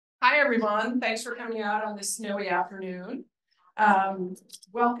everyone. Thanks for coming out on this snowy afternoon.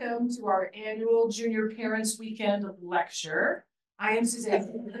 Welcome to our annual Junior Parents Weekend lecture. I am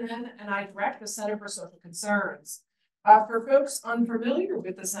Suzanne, and I direct the Center for Social Concerns. For folks unfamiliar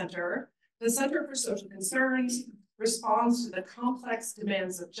with the Center for Social Concerns responds to the complex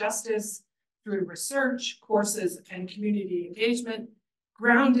demands of justice through research, courses, and community engagement,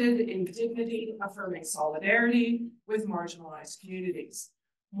 grounded in dignity, affirming solidarity with marginalized communities.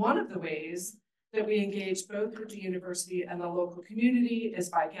 One of the ways that we engage both with the university and the local community is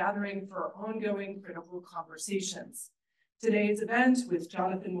by gathering for ongoing critical conversations. Today's event with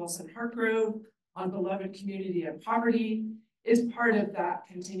Jonathan Wilson-Hartgrove on beloved community and poverty is part of that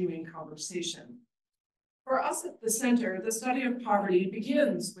continuing conversation. For us at the Center, the study of poverty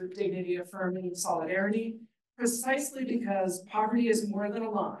begins with dignity affirming solidarity, precisely because poverty is more than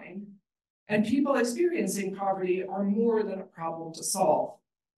a line, and people experiencing poverty are more than a problem to solve.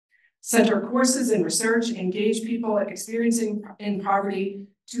 Center courses and research engage people experiencing in poverty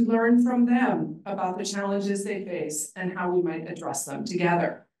to learn from them about the challenges they face and how we might address them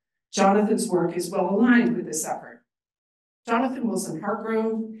together. Jonathan's work is well aligned with this effort. Jonathan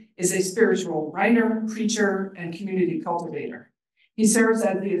Wilson-Hartgrove is a spiritual writer, preacher, and community cultivator. He serves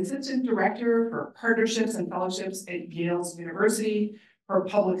as the Assistant Director for Partnerships and Fellowships at Yale's University for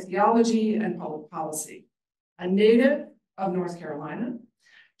Public Theology and Public Policy. A native of North Carolina,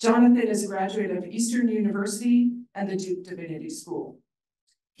 Jonathan is a graduate of Eastern University and the Duke Divinity School.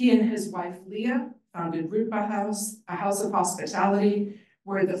 He and his wife, Leah, founded Rutba House, a house of hospitality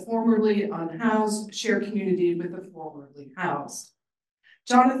where the formerly unhoused share community with the formerly housed.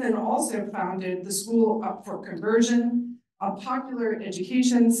 Jonathan also founded the School Up for Conversion, a popular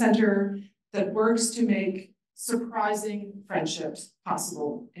education center that works to make surprising friendships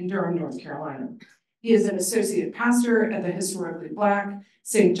possible in Durham, North Carolina. He is an associate pastor at the historically Black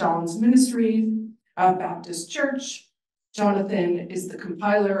St. John's Ministry Baptist Church. Jonathan is the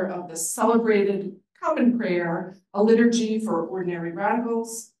compiler of the celebrated Common Prayer, a liturgy for ordinary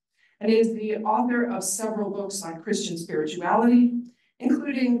radicals, and is the author of several books on Christian spirituality,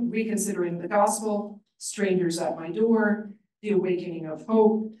 including Reconsidering the Gospel, Strangers at My Door, The Awakening of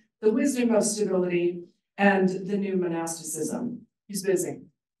Hope, The Wisdom of Stability, and The New Monasticism. He's busy.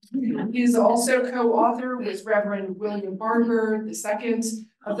 He is also co-author with Reverend William Barber II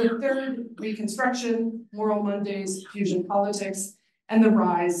of the Third Reconstruction, Moral Mondays, Fusion Politics, and the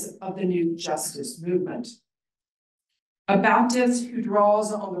Rise of the New Justice Movement. A Baptist who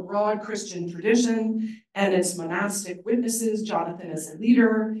draws on the broad Christian tradition and its monastic witnesses, Jonathan is a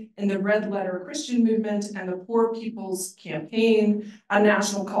leader in the Red Letter Christian Movement and the Poor People's Campaign, a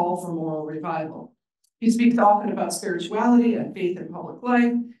national call for moral revival. He speaks often about spirituality and faith in public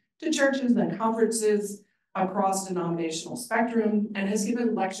life to churches and conferences across denominational spectrum and has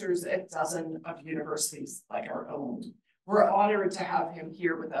given lectures at dozens of universities like our own. We're honored to have him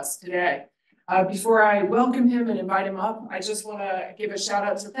here with us today. Before I welcome him and invite him up, I just want to give a shout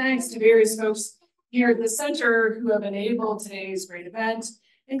out to thanks to various folks here at the Center who have enabled today's great event,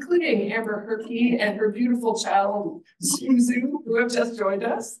 including Amber Herkey and her beautiful child, Suzu, who have just joined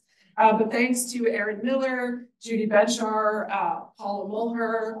us. But thanks to Erin Miller, Judy Benchar, Paula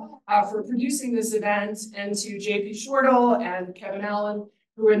Mulher for producing this event, and to JP Shortle and Kevin Allen,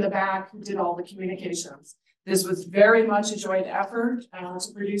 who are in the back, who did all the communications. This was very much a joint effort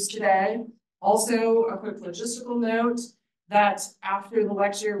to produce today. Also, a quick logistical note that after the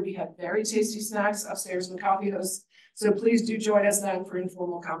lecture, we have very tasty snacks upstairs in the coffee house. So please do join us then for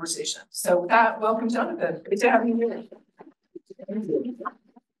informal conversation. So with that, welcome, Jonathan. Great to have you here.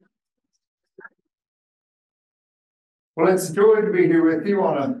 Well, it's a joy to be here with you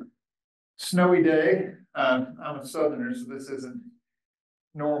on a snowy day. I'm a Southerner, so this isn't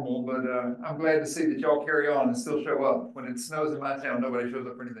normal, but I'm glad to see that y'all carry on and still show up. When it snows in my town, nobody shows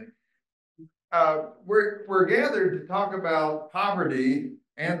up for anything. We're gathered to talk about poverty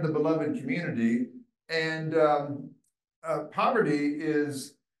and the beloved community, and poverty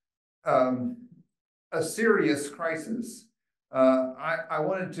is a serious crisis. I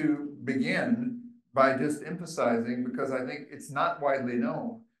wanted to begin by just emphasizing, because I think it's not widely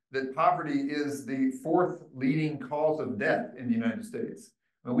known, that poverty is the fourth leading cause of death in the United States.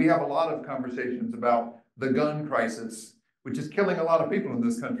 And we have a lot of conversations about the gun crisis, which is killing a lot of people in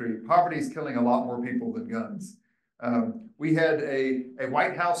this country. Poverty is killing a lot more people than guns. We had a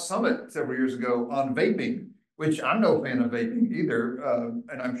White House summit several years ago on vaping, which I'm no fan of vaping either,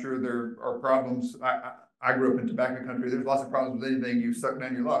 and I'm sure there are problems. I grew up in tobacco country. There's lots of problems with anything you suck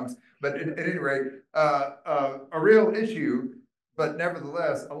down your lungs. But at any rate, a real issue, but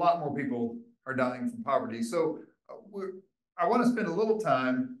nevertheless, a lot more people are dying from poverty. So I want to spend a little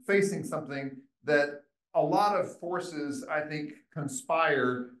time facing something that a lot of forces, I think,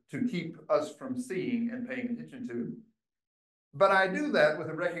 conspire to keep us from seeing and paying attention to. But I do that with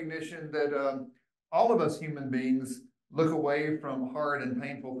a recognition that all of us human beings look away from hard and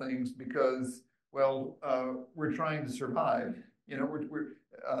painful things because, well, we're trying to survive. You know,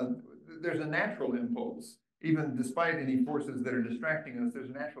 there's a natural impulse, even despite any forces that are distracting us, there's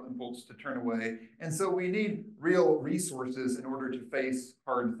a natural impulse to turn away. And so we need real resources in order to face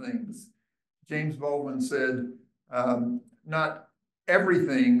hard things. James Baldwin said, not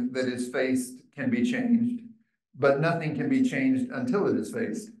everything that is faced can be changed, but nothing can be changed until it is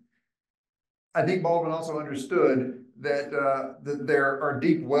faced. I think Baldwin also understood that, that there are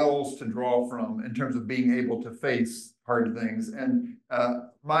deep wells to draw from in terms of being able to face hard things. And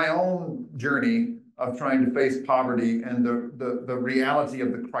my own journey of trying to face poverty and the reality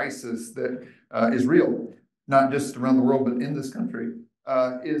of the crisis that is real, not just around the world, but in this country,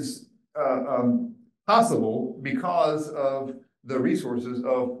 is possible because of the resources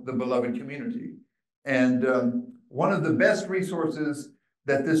of the beloved community. And one of the best resources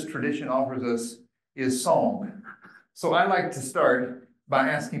that this tradition offers us is song. So I like to start by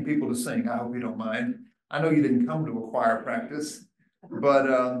asking people to sing. I hope you don't mind. I know you didn't come to a choir practice, but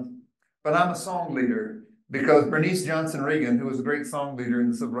I'm a song leader because Bernice Johnson Reagan, who was a great song leader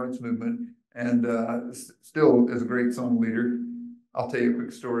in the civil rights movement and still is a great song leader. I'll tell you a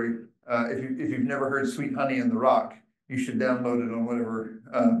quick story. If you've never heard Sweet Honey in the Rock, you should download it on whatever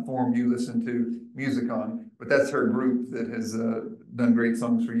form you listen to music on. But that's her group that has done great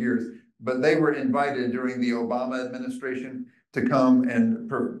songs for years. But they were invited during the Obama administration to come and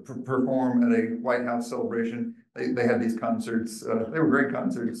perform at a White House celebration. They had these concerts. They were great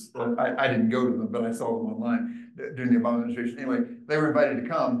concerts. I didn't go to them, but I saw them online during the Obama administration. Anyway, they were invited to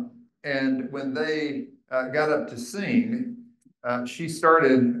come. And when they got up to sing, she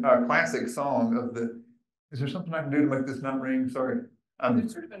started a classic song of the, is there something I can do to make this not ring? Sorry.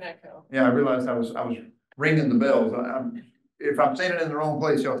 There's sort of an echo. Yeah, I realized I was ringing the bells. If I'm saying it in the wrong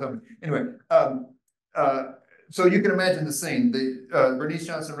place, y'all tell me. Anyway, so you can imagine the scene. Bernice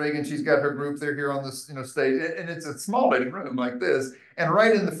Johnson Reagan, she's got her group. They're here on this, stage, and it's a smallish room like this. And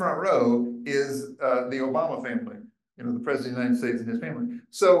right in the front row is the Obama family. The President of the United States and his family.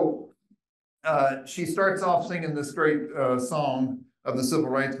 So she starts off singing this great song of the civil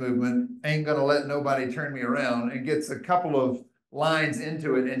rights movement, "Ain't Gonna Let Nobody Turn Me Around," and gets a couple of lines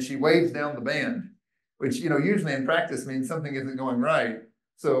into it, and she waves down the band, which, usually in practice means something isn't going right.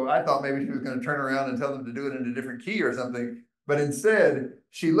 So I thought maybe she was going to turn around and tell them to do it in a different key or something. But instead,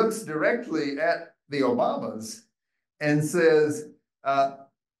 she looks directly at the Obamas and says,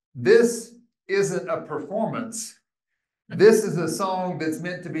 this isn't a performance. This is a song that's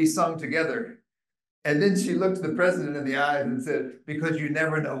meant to be sung together. And then she looked the president in the eyes and said, because you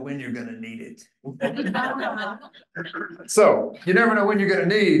never know when you're going to need it. So you never know when you're going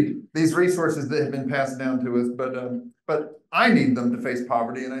to need these resources that have been passed down to us, but I need them to face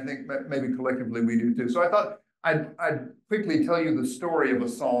poverty, and I think maybe collectively we do too. So I thought I'd quickly tell you the story of a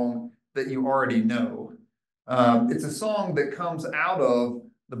song that you already know. It's a song that comes out of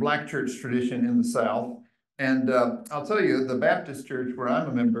the Black church tradition in the South, and I'll tell you, the Baptist church where I'm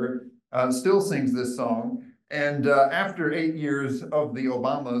a member still sings this song. And after 8 years of the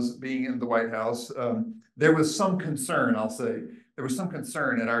Obamas being in the White House, there was some concern, I'll say. There was some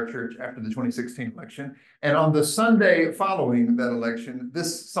concern at our church after the 2016 election. And on the Sunday following that election,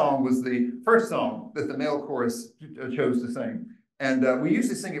 this song was the first song that the male chorus chose to sing. And we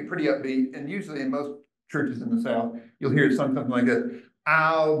usually sing it pretty upbeat. And usually in most churches in the South, you'll hear it sung something like this.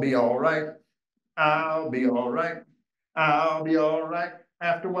 I'll be all right. I'll be all right. I'll be all right.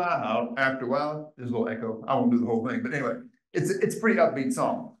 After a while, there's a little echo. I won't do the whole thing, but anyway, it's a pretty upbeat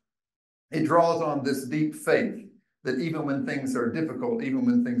song. It draws on this deep faith that even when things are difficult, even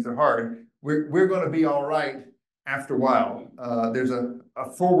when things are hard, we're going to be all right after a while. There's a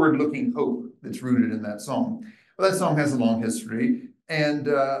forward-looking hope that's rooted in that song. Well, that song has a long history, and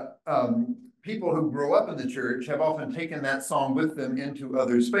people who grow up in the church have often taken that song with them into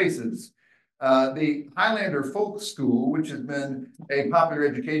other spaces. The Highlander Folk School, which has been a popular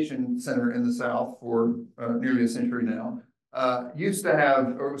education center in the South for nearly a century now, used to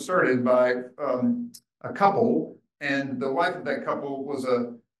have, or was started by a couple, and the wife of that couple was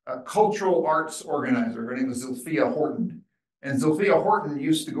a cultural arts organizer. Her name was Zilphia Horton. And Zilphia Horton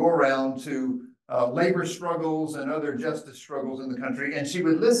used to go around to labor struggles and other justice struggles in the country, and she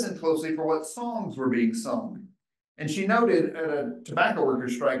would listen closely for what songs were being sung. And she noted at a tobacco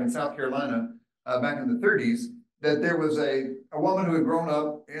workers strike in South Carolina back in the 30s that there was a woman who had grown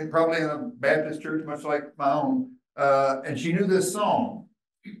up probably in a Baptist church, much like my own, and she knew this song,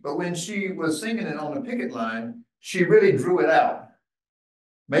 but when she was singing it on the picket line, she really drew it out.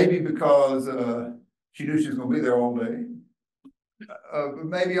 Maybe because she knew she was going to be there all day, but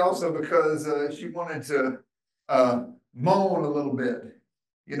maybe also because she wanted to moan a little bit.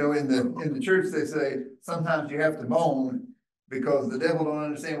 You know, in the church they say sometimes you have to moan because the devil don't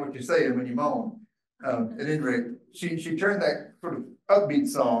understand what you're saying when you moan. At any rate, she turned that sort of upbeat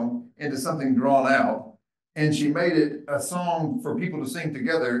song into something drawn out, and she made it a song for people to sing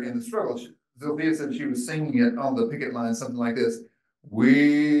together in the struggle. Sophia said she was singing it on the picket line, something like this: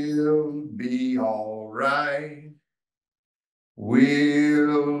 "We'll be all right.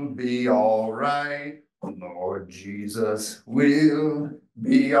 We'll be all right. Lord Jesus, we'll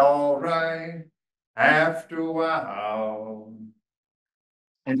be all right after a while."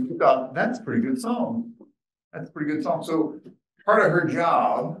 And she thought, that's a pretty good song. That's a pretty good song. So part of her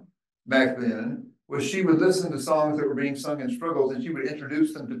job back then was she would listen to songs that were being sung in struggles, and she would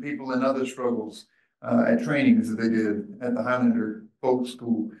introduce them to people in other struggles at trainings that they did at the Highlander Folk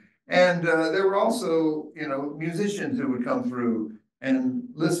School. And there were also, you know, musicians who would come through and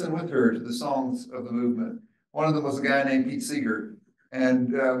listen with her to the songs of the movement. One of them was a guy named Pete Seeger.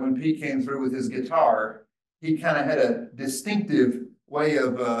 And when Pete came through with his guitar, he kind of had a distinctive way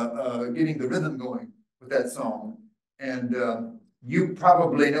of getting the rhythm going with that song. And you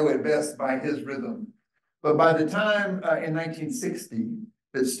probably know it best by his rhythm. But by the time in 1960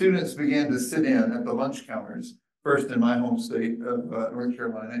 that students began to sit in at the lunch counters, first in my home state of North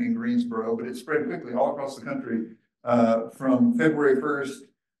Carolina in Greensboro, but it spread quickly all across the country from February 1st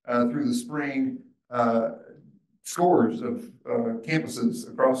through the spring. Scores of campuses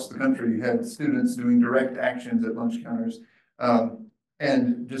across the country had students doing direct actions at lunch counters.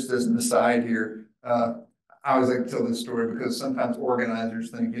 And just as an aside here, I always like to tell this story because sometimes organizers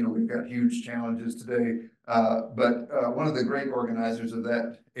think, you know, we've got huge challenges today. But one of the great organizers of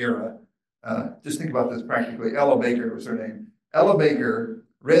that era, just think about this practically, Ella Baker was her name. Ella Baker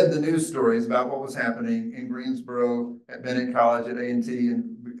read the news stories about what was happening in Greensboro, at Bennett College, at A&T,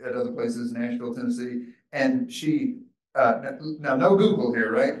 and at other places, Nashville, Tennessee. And she, now no Google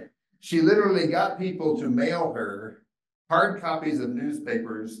here, right? She literally got people to mail her hard copies of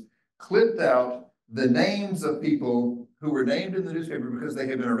newspapers, clipped out the names of people who were named in the newspaper because they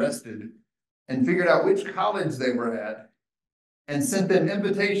had been arrested, and figured out which college they were at, and sent them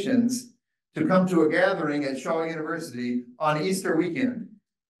invitations to come to a gathering at Shaw University on Easter weekend.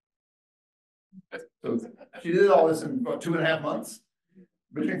 So she did all this in about 2.5 months,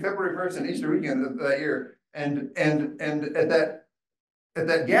 between February 1st and Easter weekend of that year. And at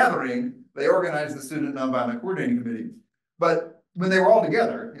that gathering, they organized the Student Nonviolent Coordinating Committee. But when they were all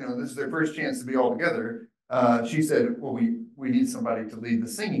together, you know, this is their first chance to be all together, she said, well, we need somebody to lead the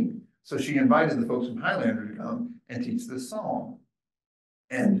singing. So she invited the folks from Highlander to come and teach this song.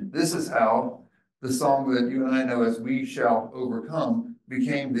 And this is how the song that you and I know as "We Shall Overcome"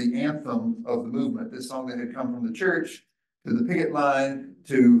 became the anthem of the movement. This song that had come from the church to the picket line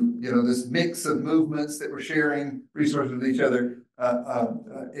to, you know, this mix of movements that were sharing resources with each other.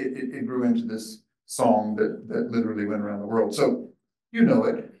 It grew into this song that literally went around the world. So you know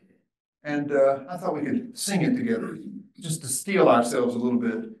it. And I thought we could sing it together just to steel ourselves a little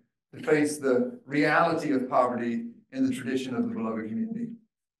bit to face the reality of poverty in the tradition of the beloved community.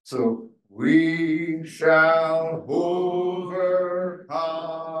 So, we shall overcome.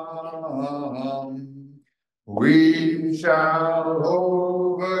 We shall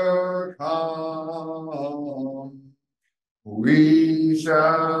overcome. We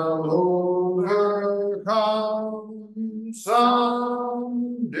shall overcome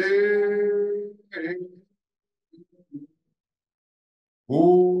someday.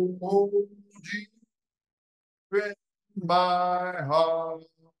 Oh, deep in my heart,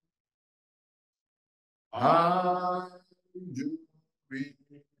 I do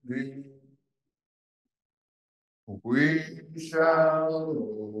believe we shall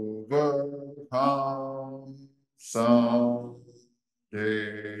overcome someday.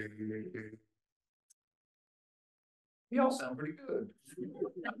 You all sound pretty good.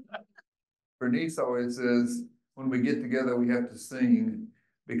 Bernice always says, when we get together, we have to sing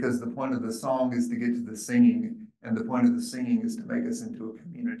because the point of the song is to get to the singing, and the point of the singing is to make us into a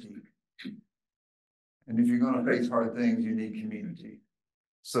community. And if you're going to face hard things, you need community.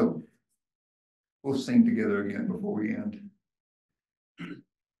 So we'll sing together again before we end.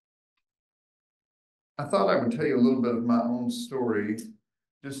 I thought I would tell you a little bit of my own story,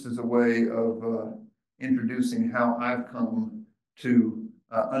 just as a way of introducing how I've come to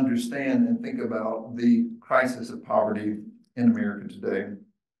understand and think about the crisis of poverty in America today.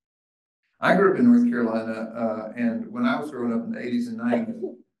 I grew up in North Carolina, and when I was growing up in the 80s and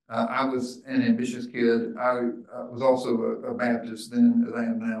 90s, I was an ambitious kid. I was also a Baptist then, as I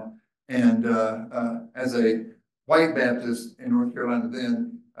am now. And as a white Baptist in North Carolina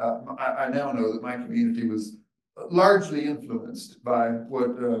then, I now know that my community was largely influenced by what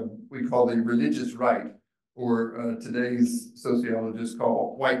we call the religious right, or today's sociologists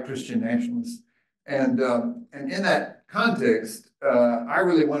call white Christian nationalists. And in that context, I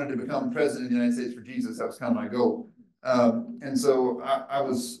really wanted to become president of the United States for Jesus. That was kind of my goal. And so I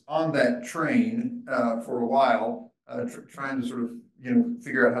was on that train for a while, trying to sort of,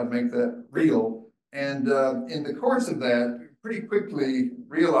 figure out how to make that real. And in the course of that, pretty quickly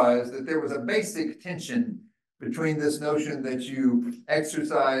realized that there was a basic tension between this notion that you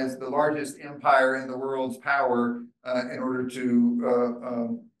exercise the largest empire in the world's power in order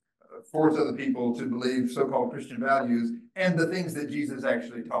to force other people to believe so-called Christian values and the things that Jesus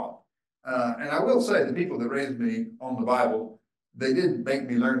actually taught. And I will say the people that raised me on the Bible, they did make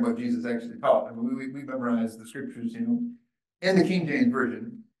me learn what Jesus actually taught. I mean, we memorized the scriptures, in the King James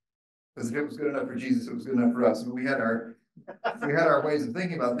Version, because if it was good enough for Jesus, it was good enough for us. I mean, we had our ways of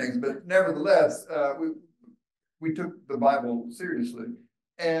thinking about things, but nevertheless, we took the Bible seriously.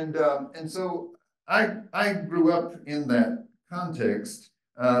 And so I grew up in that context,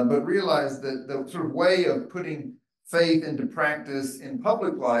 but realized that the sort of way of putting faith into practice in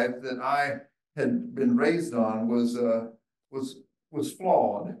public life that I had been raised on was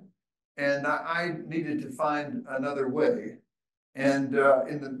flawed, and I needed to find another way. And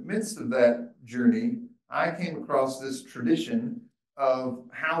in the midst of that journey, I came across this tradition of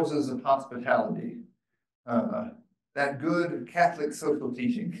houses of hospitality, that good Catholic social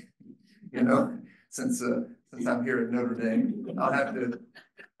teaching. Since I'm here at Notre Dame, I'll have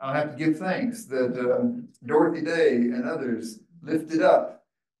to give thanks that Dorothy Day and others lifted up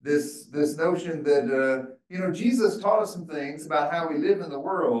this notion that Jesus taught us some things about how we live in the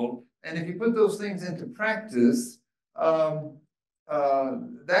world, and if you put those things into practice,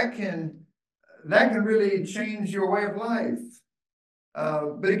 that can really change your way of life.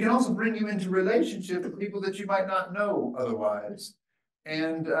 But it can also bring you into relationship with people that you might not know otherwise.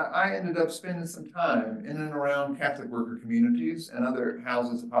 And I ended up spending some time in and around Catholic worker communities and other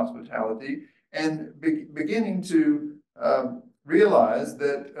houses of hospitality, and beginning to realize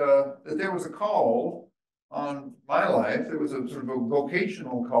that there was a call on my life. There was a sort of a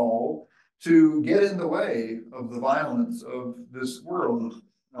vocational call to get in the way of the violence of this world.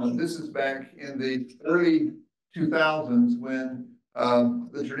 This is back in the early 2000s when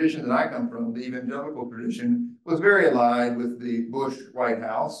the tradition that I come from, the evangelical tradition, was very allied with the Bush White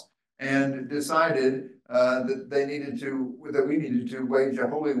House, and decided that we needed to wage a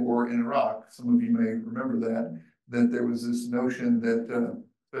holy war in Iraq. Some of you may remember that there was this notion that,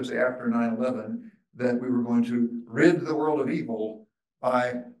 especially after 9/11, that we were going to rid the world of evil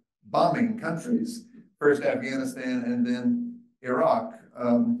by bombing countries, first Afghanistan and then Iraq.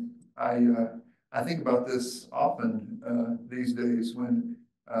 I think about this often these days when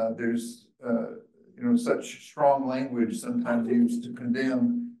there's such strong language sometimes used to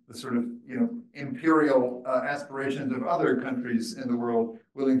condemn the sort of imperial aspirations of other countries in the world,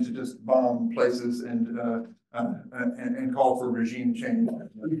 willing to just bomb places and call for regime change.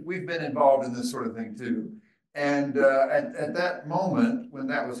 We've been involved in this sort of thing too. And at that moment when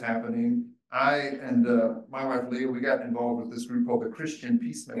that was happening, I and my wife Leah, we got involved with this group called the Christian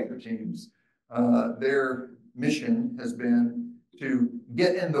Peacemaker Teams. Their mission has been to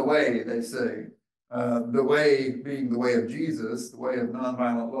get in the way, they say, the way being the way of Jesus, the way of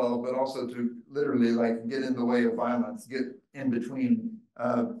nonviolent love, but also to literally get in the way of violence, get in between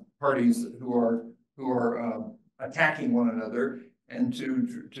parties who are attacking one another, and to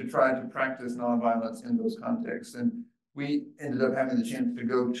try to practice nonviolence in those contexts. And we ended up having the chance to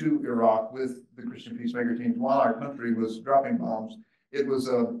go to Iraq with the Christian Peacemaker Teams while our country was dropping bombs. It was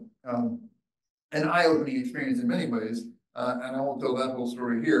an eye-opening experience in many ways, and I won't tell that whole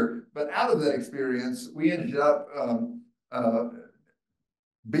story here. But out of that experience, we ended up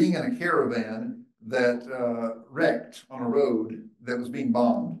being in a caravan that wrecked on a road that was being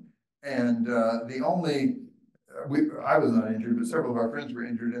bombed. And I was not injured, but several of our friends were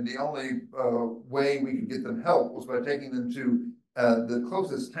injured, and the only way we could get them help was by taking them to the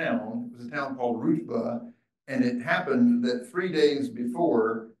closest town. It was a town called Rutba, and it happened that 3 days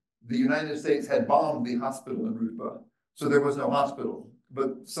before, the United States had bombed the hospital in Rutba. So there was no hospital,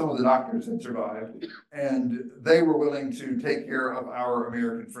 but some of the doctors had survived, and they were willing to take care of our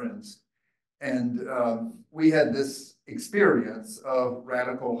American friends. And we had this experience of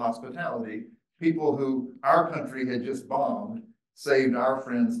radical hospitality. People who our country had just bombed saved our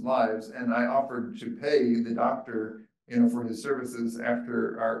friends' lives. And I offered to pay the doctor, for his services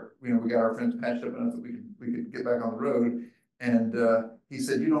after we got our friends patched up enough that we could get back on the road. And he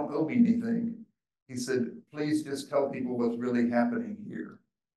said, "You don't owe me anything." He said, "Please just tell people what's really happening here."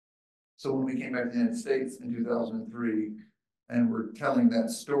 So when we came back to the United States in 2003, and we're telling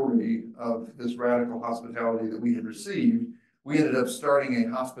that story of this radical hospitality that we had received, we ended up starting a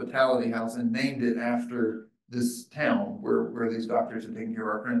hospitality house and named it after this town where these doctors had taken care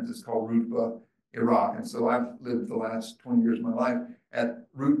of our friends. It's called Rutba, Iraq. And so I've lived the last 20 years of my life at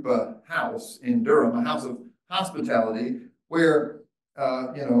Rutba House in Durham, a house of hospitality where,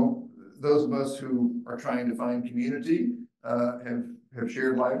 those of us who are trying to find community have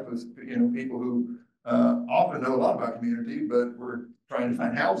shared life with, people who often know a lot about community, but we're trying to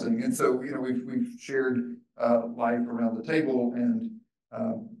find housing. And so, we've shared life around the table and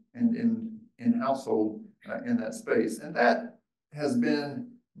in household in that space. And that has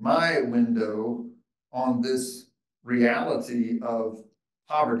been my window on this reality of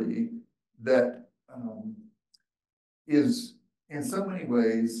poverty that is in so many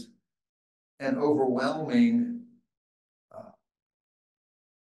ways an overwhelming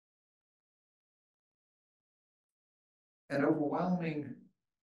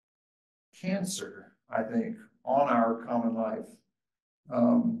cancer, I think, on our common life.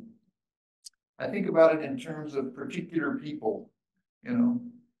 I think about it in terms of particular people.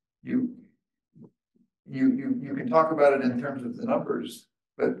 You can talk about it in terms of the numbers,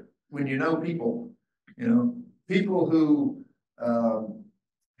 but when you know people, people who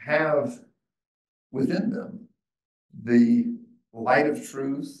have within them the light of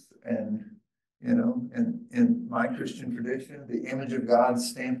truth and in my Christian tradition, the image of God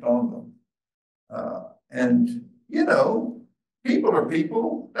stamped on them. People are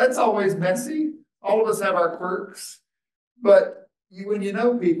people. That's always messy. All of us have our quirks. But when you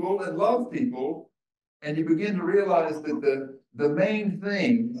know people and love people, and you begin to realize that the main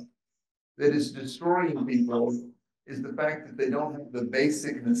thing that is destroying people is the fact that they don't have the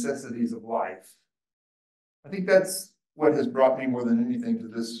basic necessities of life. I think that's what has brought me more than anything to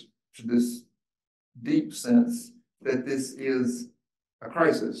this deep sense that this is a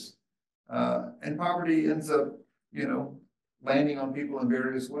crisis. And poverty ends up, landing on people in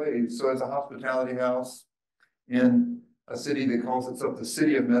various ways. So as a hospitality house in a city that calls itself the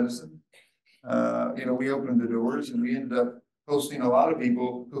City of Medicine, we opened the doors and we ended up hosting a lot of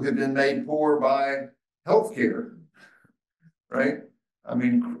people who had been made poor by healthcare, right? I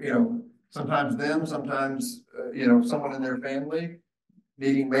mean, sometimes sometimes, someone in their family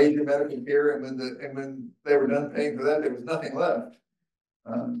needing major medical care, and when they were done paying for that, there was nothing left.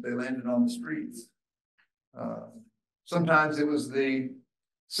 They landed on the streets. Sometimes it was the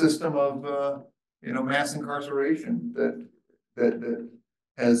system of mass incarceration that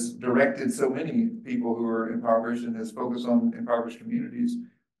has directed so many people who are impoverished and has focused on impoverished communities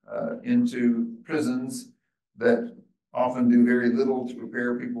into prisons that often do very little to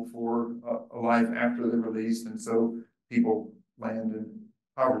prepare people for a life after they're released, and so people land in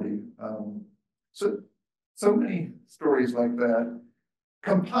poverty. So many stories like that,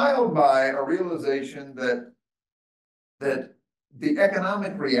 compiled by a realization that the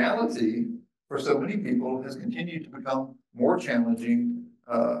economic reality for so many people has continued to become more challenging,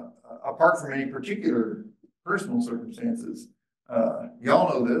 apart from any particular personal circumstances. Y'all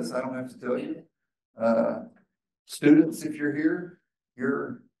know this, I don't have to tell you. Students, if you're here,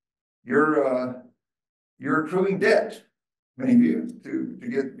 you're accruing debt, many of you, to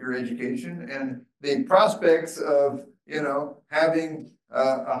get your education, and the prospects of having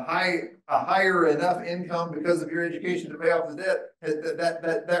a higher enough income because of your education to pay off the debt,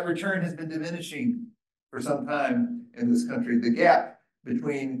 that return has been diminishing for some time in this country. The gap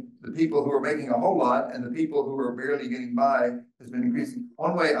between the people who are making a whole lot and the people who are barely getting by has been increasing.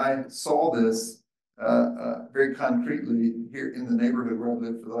 One way I saw this very concretely here in the neighborhood where I've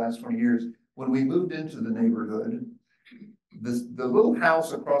lived for the last 20 years, when we moved into the neighborhood, the little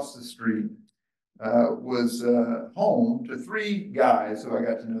house across the street was home to 3 guys who I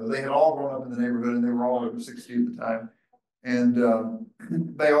got to know. They had all grown up in the neighborhood and they were all over 60 at the time. And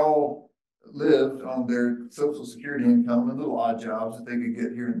they all lived on their Social Security income and little odd jobs that they could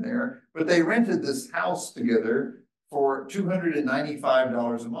get here and there. But they rented this house together for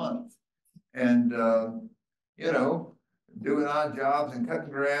 $295 a month. And, doing odd jobs and cutting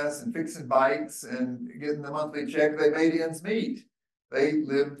grass and fixing bikes and getting the monthly check, they made ends meet. They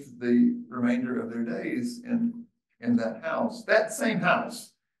lived the remainder of their days in that house. That same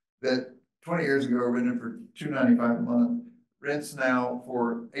house that 20 years ago rented for $295 a month rents now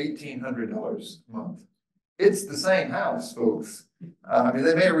for $1,800 a month. it's the same house, folks. I mean,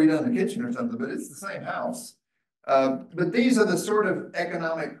 they may have redone the kitchen or something, but it's the same house. But these are the sort of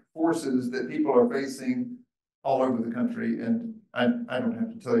economic forces that people are facing all over the country, and I don't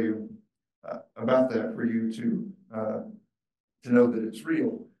have to tell you about that for you to know that it's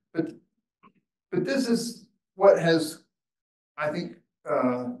real. But this is what has, I think,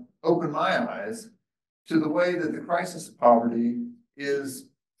 opened my eyes to the way that the crisis of poverty is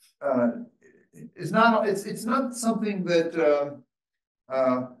not, it's not something that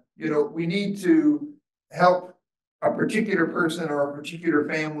we need to help a particular person or a particular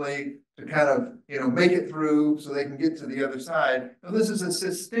family to kind of make it through so they can get to the other side. No, this is a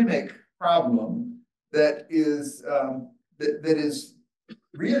systemic problem that is that is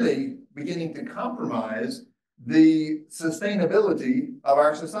really beginning to compromise the sustainability of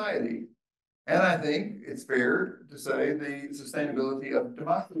our society. And I think it's fair to say the sustainability of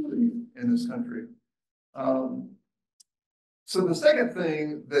democracy in this country. So the second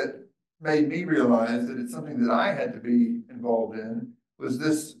thing that made me realize that it's something that I had to be involved in was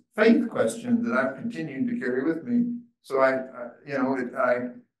this faith question that I've continued to carry with me. So I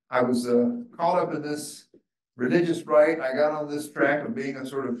was caught up in this religious rite. I got on this track of being a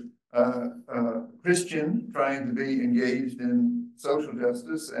sort of Christian, trying to be engaged in social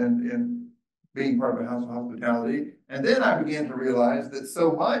justice and in being part of a house of hospitality. And then I began to realize that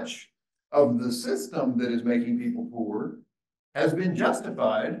so much of the system that is making people poor has been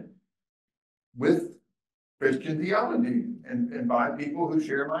justified with Christian theology and by people who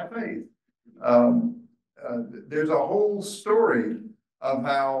share my faith. There's a whole story of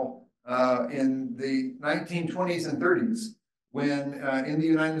how in the 1920s and 30s, when in the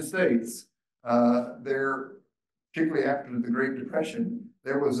United States, particularly after the Great Depression,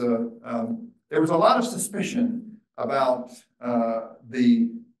 there was a lot of suspicion about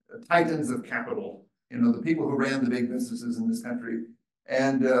the titans of capital, the people who ran the big businesses in this country.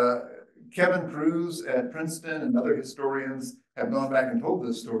 And Kevin Cruz at Princeton and other historians have gone back and told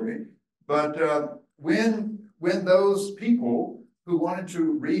this story. But when those people who wanted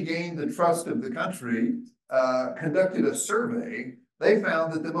to regain the trust of the country conducted a survey, they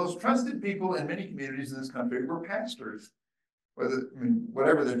found that the most trusted people in many communities in this country were pastors.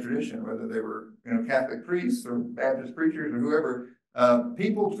 Whatever their tradition, whether they were Catholic priests or Baptist preachers or whoever,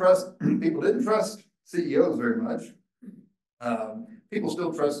 people didn't trust CEOs very much. People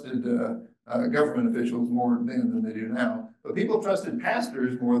still trusted government officials more then than they do now, but people trusted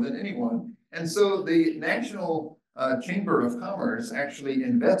pastors more than anyone. And so the National Chamber of Commerce actually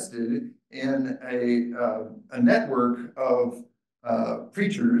invested in a network of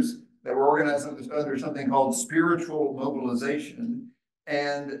preachers that were organized under something called spiritual mobilization,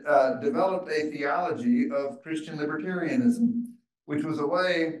 and developed a theology of Christian libertarianism, which was a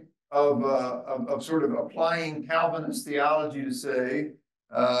way of sort of applying Calvinist theology to say,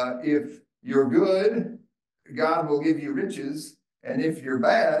 if you're good, God will give you riches, and if you're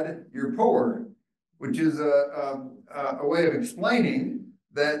bad, you're poor, which is a way of explaining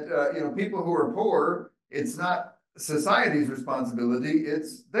that people who are poor, it's not society's responsibility,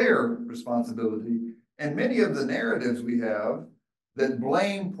 it's their responsibility. And many of the narratives we have that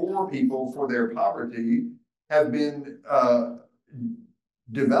blame poor people for their poverty have been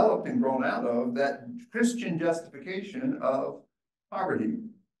developed and grown out of that Christian justification of poverty.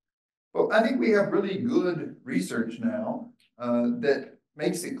 Well, I think we have really good research now that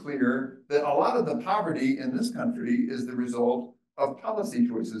makes it clear that a lot of the poverty in this country is the result of policy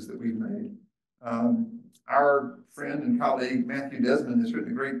choices that we've made. Our friend and colleague Matthew Desmond has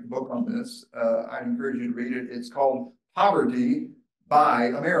written a great book on this. I'd encourage you to read it. It's called Poverty by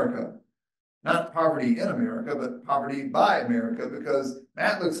America. Not poverty in America, but poverty by America, because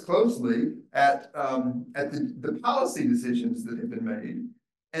Matt looks closely at the policy decisions that have been made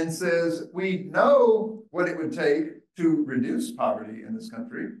and says, we know what it would take to reduce poverty in this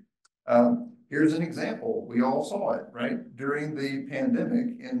country. Here's an example. We all saw it, right? During the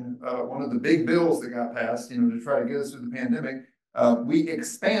pandemic, in one of the big bills that got passed, to try to get us through the pandemic, we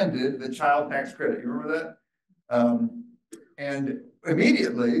expanded the child tax credit. You remember that? And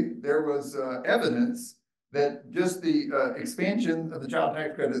immediately there was evidence that just the expansion of the child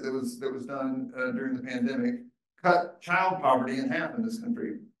tax credit that was done during the pandemic cut child poverty in half in this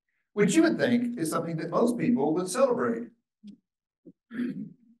country, which you would think is something that most people would celebrate.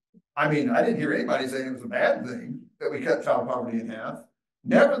 I mean, I didn't hear anybody saying it was a bad thing that we cut child poverty in half.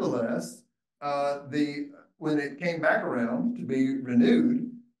 Nevertheless, when it came back around to be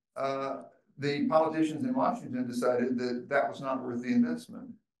renewed, the politicians in Washington decided that that was not worth the investment.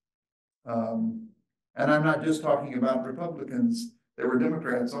 And I'm not just talking about Republicans. there were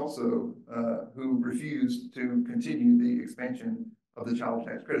Democrats also who refused to continue the expansion of the child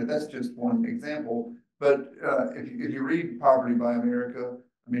tax credit. That's just one example. But if you read Poverty by America,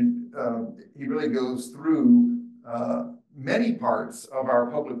 I mean, he really goes through many parts of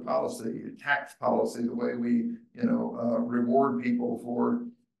our public policy, tax policy, the way we, reward people for,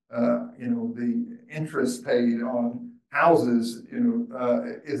 the interest paid on houses,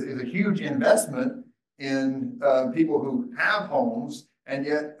 is a huge investment in people who have homes. And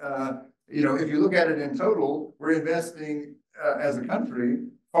yet, if you look at it in total, we're investing as a country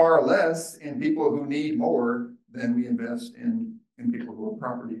far less in people who need more than we invest in people who have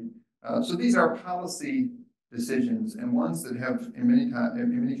property. So these are policy decisions, and ones that have in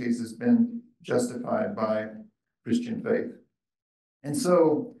many cases been justified by Christian faith. And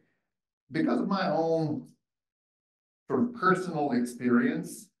so, because of my own sort of personal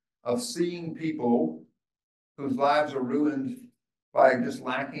experience of seeing people whose lives are ruined by just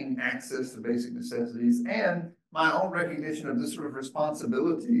lacking access to basic necessities, and my own recognition of this sort of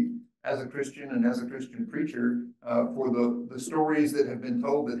responsibility as a Christian and as a Christian preacher for the stories that have been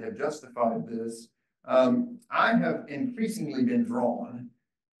told that have justified this, I have increasingly been drawn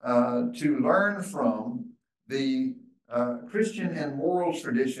to learn from the Christian and moral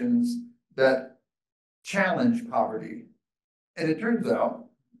traditions that challenge poverty. And it turns out,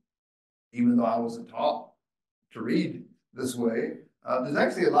 even though I wasn't taught to read this way, there's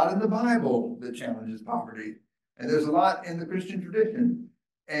actually a lot in the Bible that challenges poverty. And there's a lot in the Christian tradition.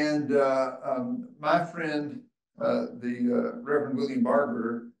 And my friend, the Reverend William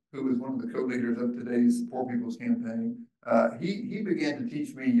Barber, who is one of the co-leaders of today's Poor People's Campaign, he began to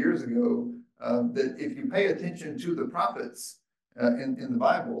teach me years ago that if you pay attention to the prophets in the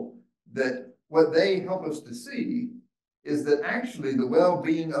Bible, that what they help us to see is that actually the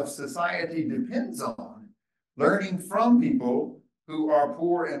well-being of society depends on learning from people who are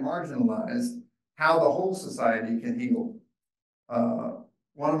poor and marginalized how the whole society can heal.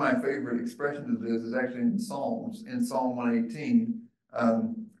 One of my favorite expressions of this is actually in Psalms, in Psalm 118,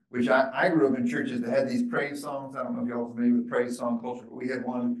 which I grew up in churches that had these praise songs. I don't know if y'all are familiar with praise song culture, but we had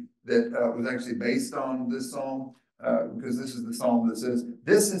one that was actually based on this psalm, because this is the psalm that says,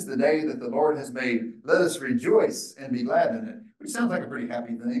 "This is the day that the Lord has made. Let us rejoice and be glad in it," which sounds like a pretty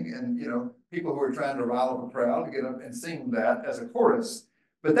happy thing. And, people who are trying to rile up a crowd to get up and sing that as a chorus.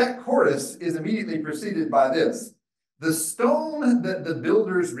 But that chorus is immediately preceded by this: "The stone that the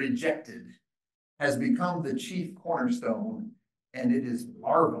builders rejected has become the chief cornerstone, and it is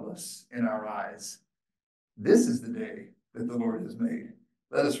marvelous in our eyes. This is the day that the Lord has made.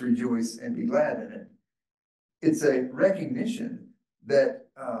 Let us rejoice and be glad in it." It's a recognition that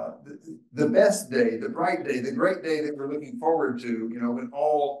the best day, the bright day, the great day that we're looking forward to, when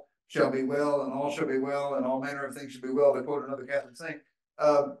all shall be well, and all shall be well, and all manner of things shall be well, to quote another Catholic saint,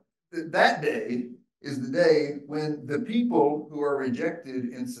 that day is the day when the people who are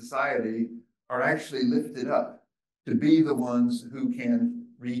rejected in society are actually lifted up to be the ones who can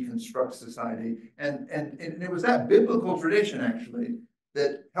reconstruct society. And it was that biblical tradition, actually,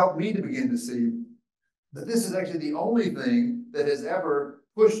 that helped me to begin to see that this is actually the only thing that has ever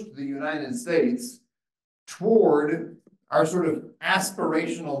pushed the United States toward our sort of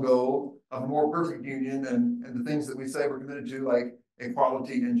aspirational goal of a more perfect union and the things that we say we're committed to, like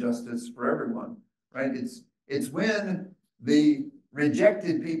equality and justice for everyone, right? It's when the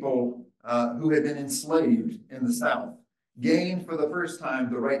rejected people who had been enslaved in the South gained for the first time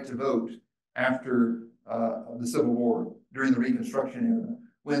the right to vote after the Civil War, during the Reconstruction era.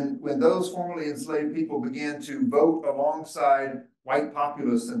 When those formerly enslaved people began to vote alongside white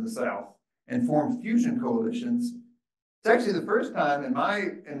populists in the South and formed fusion coalitions, it's actually the first time in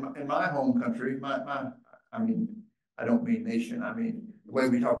my home country, I mean, I don't mean nation, I mean the way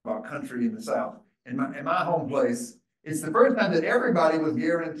we talk about country in the South. In my home place, it's the first time that everybody was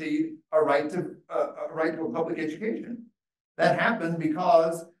guaranteed a right to a public education. That happened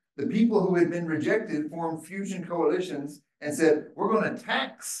because the people who had been rejected formed fusion coalitions and said, we're going to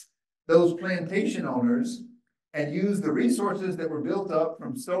tax those plantation owners and use the resources that were built up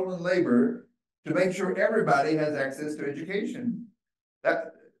from stolen labor to make sure everybody has access to education.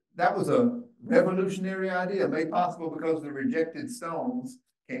 That was a revolutionary idea made possible because the rejected stones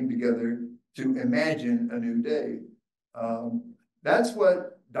came together to imagine a new day. That's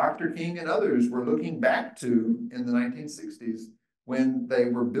what Dr. King and others were looking back to in the 1960s when they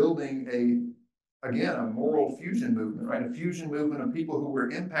were building a moral fusion movement, right? A fusion movement of people who were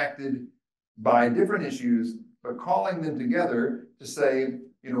impacted by different issues, but calling them together to say,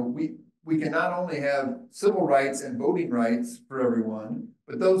 we can not only have civil rights and voting rights for everyone,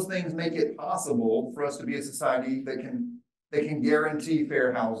 but those things make it possible for us to be a society that can They can guarantee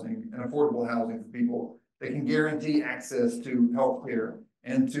fair housing and affordable housing for people. They can guarantee access to health care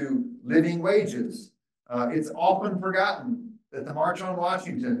and to living wages. It's often forgotten that the March on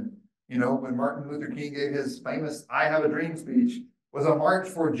Washington, when Martin Luther King gave his famous "I Have a Dream" speech, was a march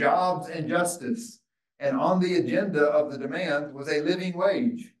for jobs and justice. And on the agenda of the demand was a living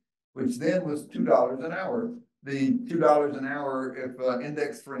wage, which then was $2 an hour. The $2 an hour, if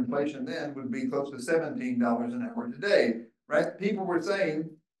indexed for inflation then, would be close to $17 an hour today, right? People were saying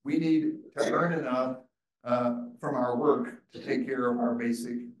we need to earn enough from our work to take care of our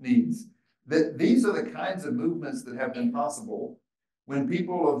basic needs. These are the kinds of movements that have been possible when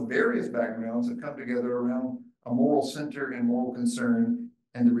people of various backgrounds have come together around a moral center and moral concern,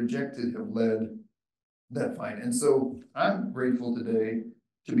 and the rejected have led that fight. And so I'm grateful today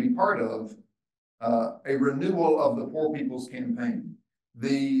to be part of a renewal of the Poor People's Campaign.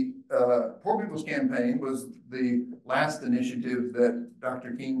 The Poor People's Campaign was the last initiative that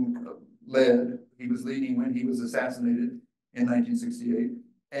Dr. King led. He was leading when he was assassinated in 1968.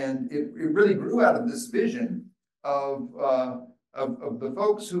 And it really grew out of this vision of the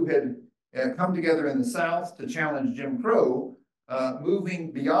folks who had come together in the South to challenge Jim Crow,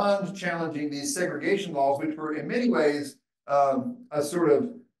 moving beyond challenging these segregation laws, which were in many ways a sort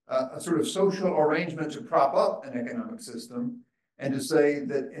of social arrangement to prop up an economic system, and to say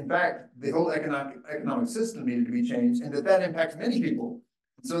that, in fact, the whole economic system needed to be changed, and that impacts many people.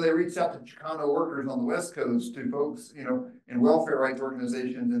 So they reached out to Chicano workers on the West Coast, to folks, in welfare rights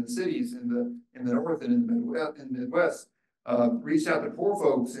organizations in the cities in the North and in the Midwest, reached out to poor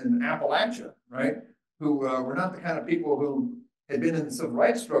folks in Appalachia, right, who were not the kind of people who had been in the civil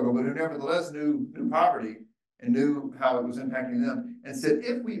rights struggle, but who nevertheless knew poverty and knew how it was impacting them, and said,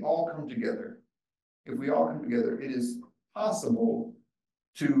 if we all come together, it is possible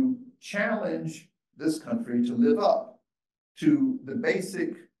to challenge this country to live up to the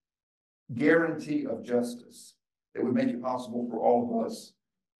basic guarantee of justice that would make it possible for all of us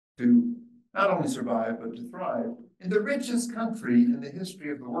to not only survive, but to thrive. In the richest country in the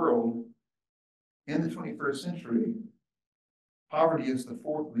history of the world, in the 21st century, poverty is the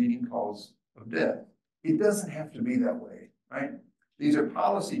fourth leading cause of death. It doesn't have to be that way, right? These are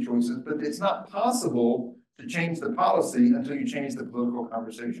policy choices, but it's not possible to change the policy until you change the political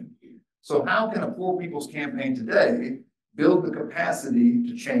conversation. So how can a Poor People's Campaign today build the capacity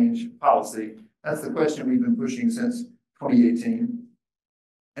to change policy? That's the question we've been pushing since 2018.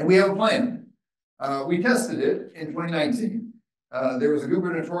 And we have a plan. We tested it in 2019. There was a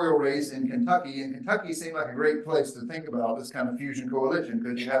gubernatorial race in Kentucky, and Kentucky seemed like a great place to think about this kind of fusion coalition,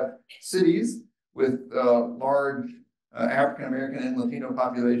 because you have cities with large African-American and Latino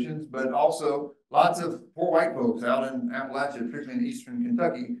populations, but also lots of poor white folks out in Appalachia, particularly in eastern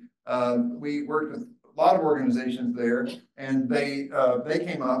Kentucky. We worked with a lot of organizations there, and they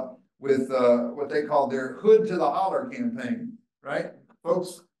came up with what they called their Hood to the Holler campaign, right?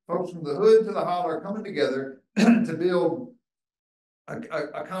 Folks from the hood to the holler coming together to build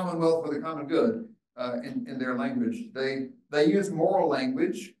a commonwealth for the common good in their language. They used moral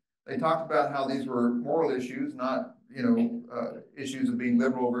language. They talked about how these were moral issues, not issues of being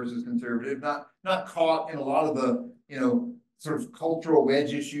liberal versus conservative, not caught in a lot of the sort of cultural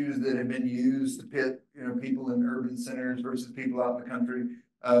wedge issues that have been used to pit people in urban centers versus people out in the country,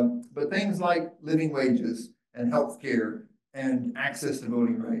 but things like living wages and health care and access to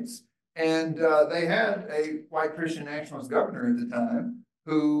voting rights. And they had a white Christian nationalist governor at the time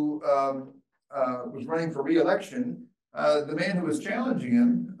who was running for re-election. The man who was challenging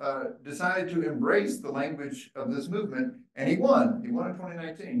him decided to embrace the language of this movement, and he won. He won in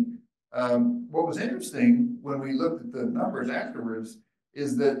 2019. What was interesting when we looked at the numbers afterwards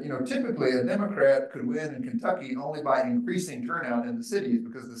is that typically a Democrat could win in Kentucky only by increasing turnout in the cities,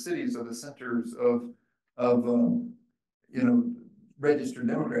 because the cities are the centers of registered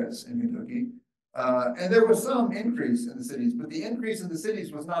Democrats in Kentucky. And there was some increase in the cities, but the increase in the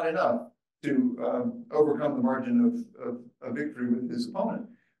cities was not enough to overcome the margin of victory with his opponent.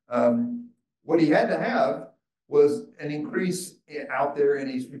 What he had to have was an increase out there in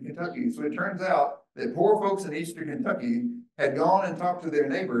eastern Kentucky. So it turns out that poor folks in eastern Kentucky had gone and talked to their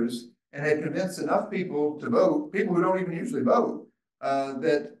neighbors and had convinced enough people to vote, people who don't even usually vote,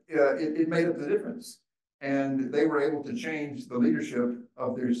 that it made up the difference. And they were able to change the leadership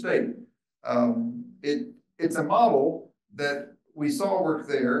of their state. It's a model that we saw work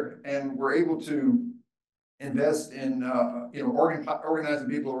there, and we're able to invest in organizing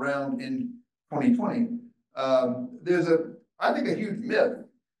people around in 2020. There's I think a huge myth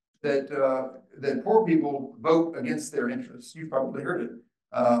that poor people vote against their interests. You've probably heard it.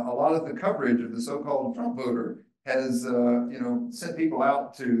 A lot of the coverage of the so-called Trump voter has sent people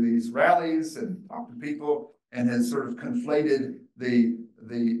out to these rallies and talked to people, and has sort of conflated the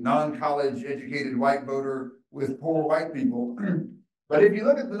non-college educated white voter with poor white people. But if you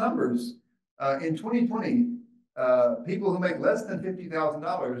look at the numbers, in 2020, people who make less than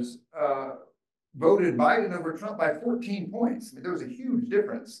 $50,000 voted Biden over Trump by 14 points. I mean, there was a huge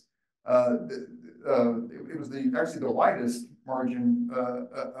difference. It was actually the widest margin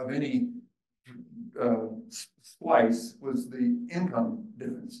of any splice was the income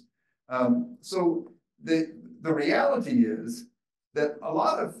difference. So the reality is that a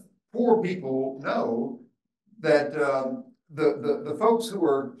lot of poor people know that the folks who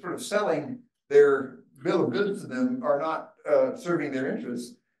are sort of selling their bill of goods to them are not serving their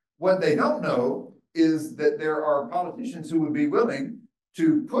interests. What they don't know is that there are politicians who would be willing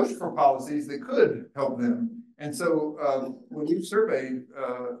to push for policies that could help them. And so when we've surveyed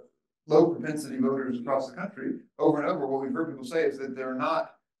low propensity voters across the country, over and over, what we've heard people say is that they're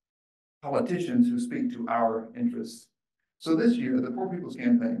not politicians who speak to our interests. So this year, the Poor People's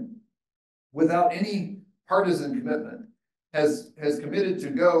Campaign, without any partisan commitment, has committed to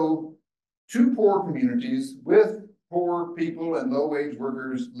go to poor communities with poor people and low-wage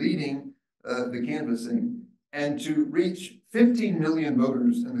workers leading the canvassing, and to reach 15 million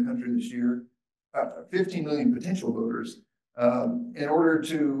voters in the country this year, 15 million potential voters, in order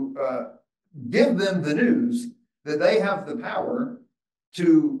to give them the news that they have the power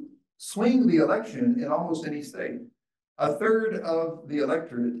to swing the election in almost any state. A third of the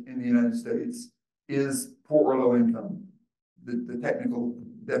electorate in the United States is poor or low income, the technical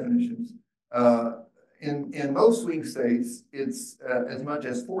definitions. In most swing states, it's as much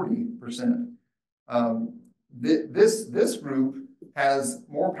as 40%. This group has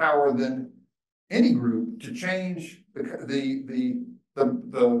more power than any group to change the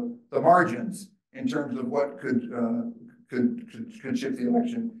margins in terms of what could shift the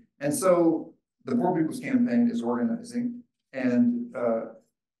election. And so the Poor People's Campaign is organizing and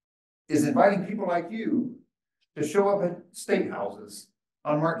is inviting people like you to show up at state houses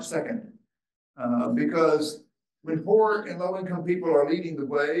on March 2nd. Because when poor and low income people are leading the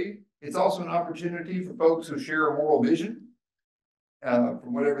way, it's also an opportunity for folks who share a moral vision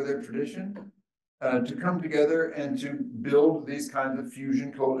from whatever their tradition to come together and to build these kinds of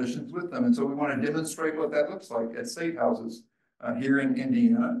fusion coalitions with them. And so we want to demonstrate what that looks like at state houses here in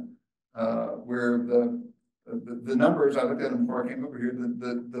Indiana, where the numbers, I looked at them before I came over here,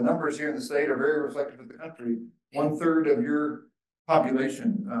 the numbers here in the state are very reflective of the country. 1/3 of your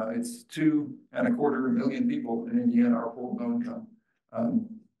population, it's 2.25 million people in Indiana are poor and low income.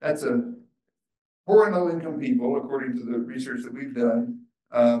 That's a poor and low income people, according to the research that we've done,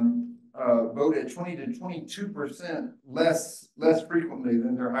 vote at 20 to 22% less frequently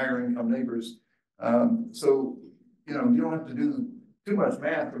than their higher income neighbors. So, you don't have to do too much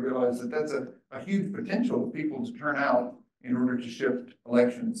math to realize that that's a huge potential of people to turn out in order to shift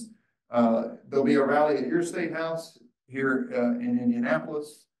elections. There'll be a rally at your state house here in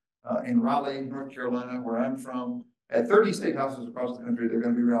Indianapolis, in Raleigh, North Carolina, where I'm from. At 30 state houses across the country, there are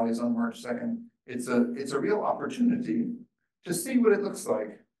going to be rallies on March 2nd. It's a real opportunity to see what it looks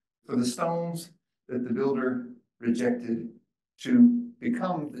like for the stones that the builder rejected to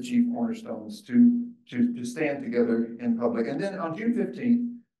become the chief cornerstones, to stand together in public. And then on June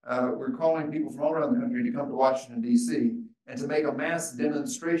 15th, we're calling people from all around the country to come to Washington, D.C. and to make a mass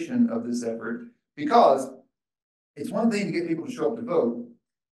demonstration of this effort, because it's one thing to get people to show up to vote,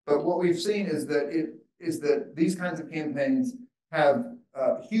 but what we've seen is that these kinds of campaigns have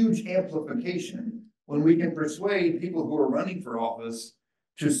huge amplification when we can persuade people who are running for office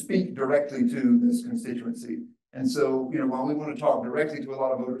to speak directly to this constituency. And so, while we want to talk directly to a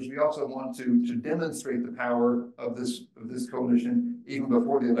lot of voters, we also want to demonstrate the power of this coalition even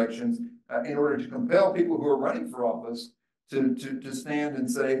before the elections, in order to compel people who are running for office to stand and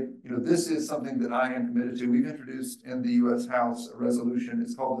say, this is something that I am committed to. We've introduced in the U.S. House a resolution.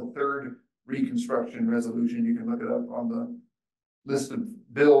 It's called the Third Reconstruction Resolution. You can look it up on the list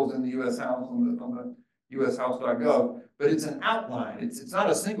of bills in the U.S. House on the ushouse.gov. But it's an outline. It's not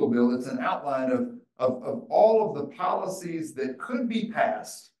a single bill. It's an outline of all of the policies that could be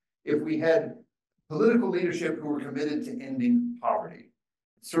passed if we had political leadership who were committed to ending poverty.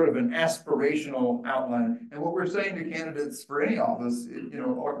 It's sort of an aspirational outline. And what we're saying to candidates for any office,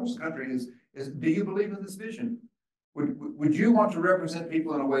 all across the country is do you believe in this vision? Would you want to represent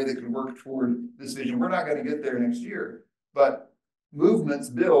people in a way that can work toward this vision? We're not going to get there next year, but movements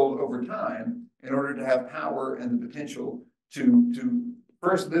build over time in order to have power and the potential to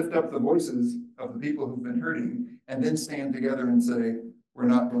first lift up the voices of the people who've been hurting, and then stand together and say, we're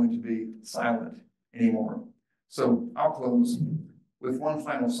not going to be silent anymore. So I'll close with one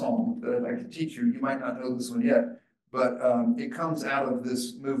final song that I'd like to teach you. You might not know this one yet, but it comes out of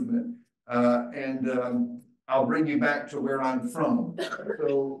this movement. I'll bring you back to where I'm from.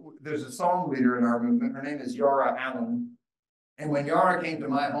 So there's a song leader in our movement. Her name is Yara Allen. And when Yara came to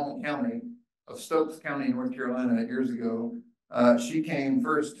my home county of Stokes County, North Carolina, years ago, she came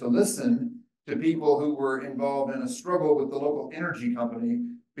first to listen to people who were involved in a struggle with the local energy company,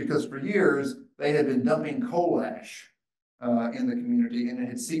 because for years they had been dumping coal ash in the community, and it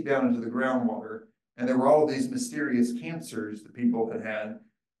had seeped down into the groundwater. And there were all of these mysterious cancers that people had had.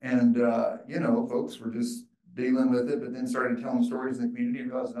 And, folks were just dealing with it, but then started telling stories in the community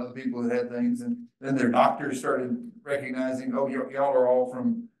and realizing other people had had things. And then their doctors started recognizing, oh, y'all are all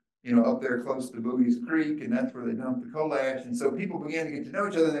from, up there close to Bowie's Creek, and that's where they dumped the coal ash. And so people began to get to know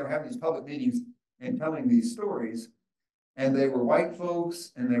each other, and they were having these public meetings and telling these stories. And they were white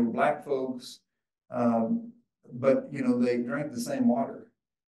folks and they were black folks, but they drank the same water,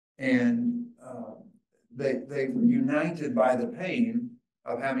 and they were united by the pain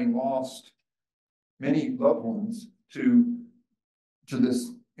of having lost many loved ones to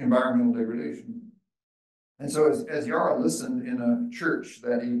this environmental degradation. And so as Yara listened in a church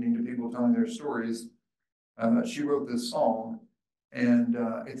that evening to people telling their stories, she wrote this song, and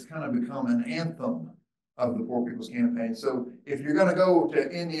it's kind of become an anthem of the Poor People's Campaign. So if you're going to go to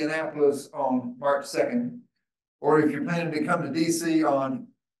Indianapolis on March 2nd, or if you're planning to come to DC on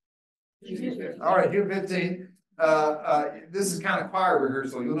all right, June 15th, this is kind of choir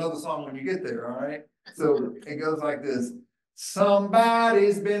rehearsal. You'll know the song when you get there, all right? So it goes like this.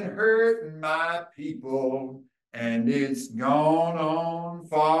 Somebody's been hurting my people, and it's gone on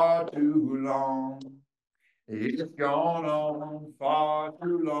far too long. It's gone on far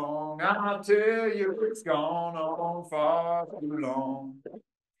too long. I'll tell you, it's gone on far too long.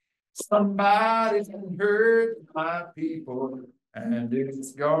 Somebody's been hurting my people, and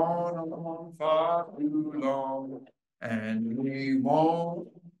it's gone on far too long. And we won't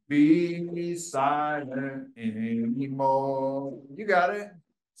be silent anymore. You got it?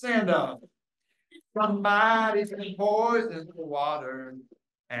 Stand up. Somebody's been poisoning the water,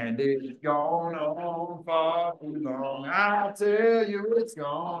 and it's gone on far too long. I'll tell you, it's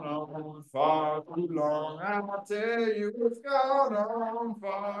gone on far too long. I'll tell you, it's gone on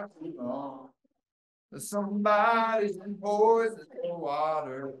far too long. Somebody's been poisoning the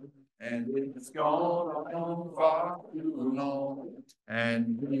water, and it's gone on far too long.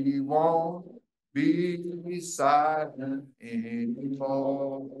 And we won't be silent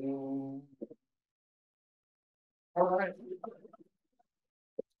anymore. All right.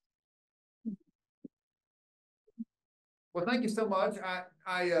 Well, thank you so much.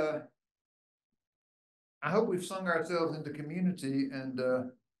 I hope we've sung ourselves into community and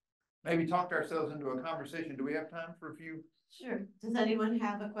maybe talked ourselves into a conversation. Do we have time for a few? Sure. Does anyone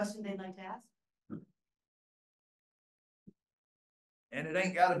have a question they'd like to ask? And it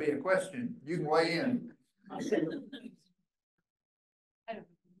ain't got to be a question. You can weigh in.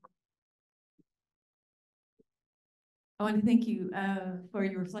 I want to thank you for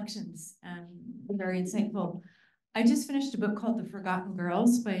your reflections, very insightful. I just finished a book called The Forgotten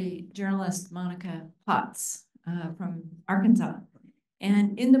Girls by journalist Monica Potts from Arkansas.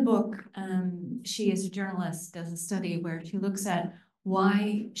 And in the book, she, as a journalist, does a study where she looks at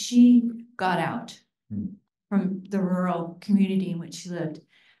why she got out from the rural community in which she lived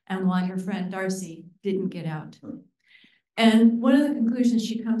and why her friend Darcy didn't get out. And one of the conclusions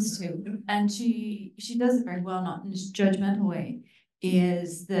she comes to, and she does it very well, not in this judgmental way,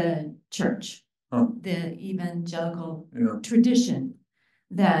 is the church, the evangelical tradition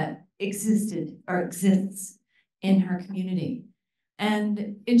that existed or exists in her community.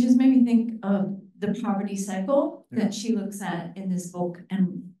 And it just made me think of the poverty cycle that she looks at in this book,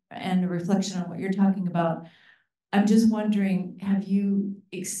 and a reflection on what you're talking about. I'm just wondering, have you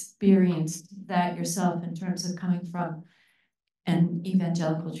experienced that yourself in terms of coming from an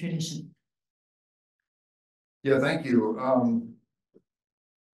evangelical tradition? Yeah, thank you.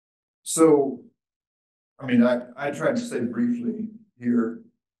 So, I mean, I tried to say briefly here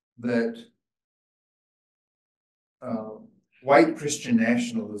that white Christian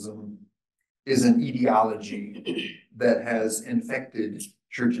nationalism is an ideology that has infected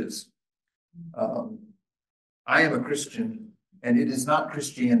churches. I am a Christian, and it is not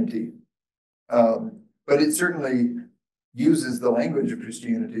Christianity, but it certainly uses the language of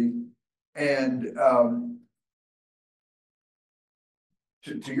Christianity. And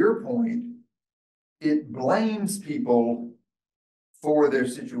to your point, it blames people for their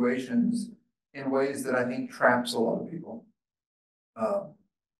situations in ways that I think traps a lot of people.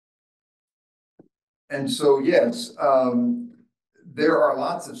 And so, yes, there are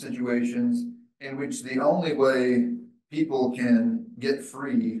lots of situations in which the only way people can get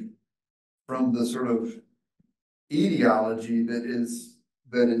free from the sort of ideology that is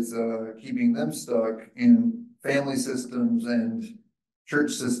keeping them stuck in family systems and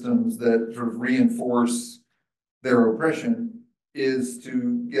church systems that sort of reinforce their oppression is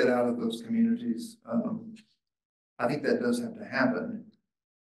to get out of those communities. I think that does have to happen.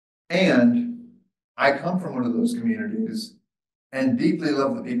 And I come from one of those communities and deeply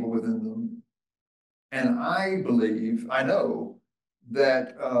love the people within them. And I believe, I know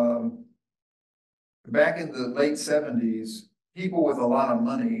that back in the late 70s, people with a lot of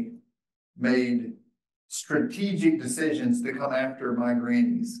money made strategic decisions to come after my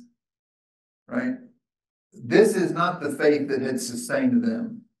grannies, right? This is not the faith that had sustained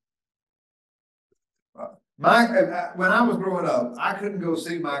them. When I was growing up, I couldn't go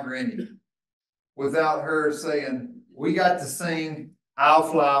see my granny without her saying, we got to sing I'll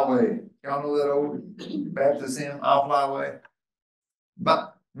Fly Away. Y'all know that old Baptist hymn, I'll Fly Away?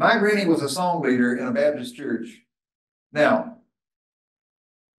 My granny was a song leader in a Baptist church. Now,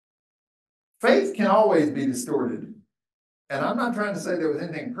 faith can always be distorted. And I'm not trying to say there was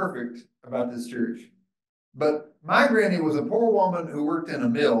anything perfect about this church. But my granny was a poor woman who worked in a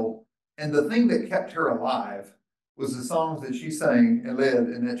mill. And the thing that kept her alive was the songs that she sang and led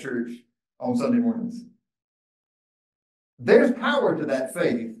in that church on Sunday mornings. There's power to that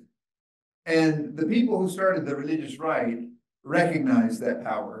faith. And the people who started the religious right recognized that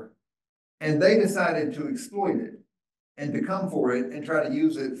power. And they decided to exploit it and to come for it and try to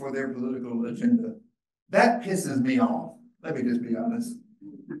use it for their political agenda. That pisses me off. Let me just be honest.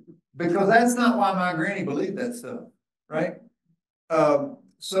 Because that's not why my granny believed that stuff, right?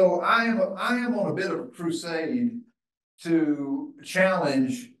 So I am on a bit of a crusade to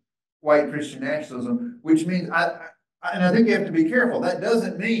challenge white Christian nationalism, which means and I think you have to be careful. That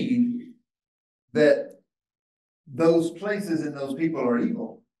doesn't mean that those places and those people are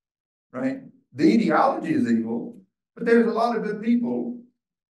evil, right? The ideology is evil, but there's a lot of good people.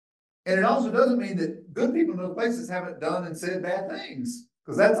 And it also doesn't mean that good people in those places haven't done and said bad things,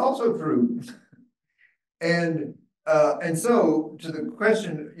 because that's also true. And so to the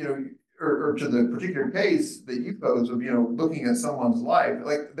question, or to the particular case that you pose of, looking at someone's life,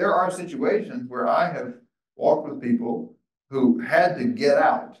 like there are situations where I have walked with people who had to get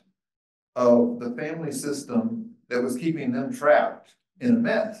out of the family system that was keeping them trapped in a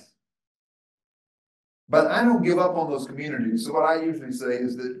mess. But I don't give up on those communities. So what I usually say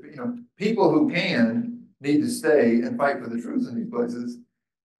is that, people who can need to stay and fight for the truth in these places.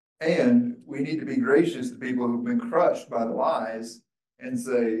 And we need to be gracious to people who've been crushed by the lies and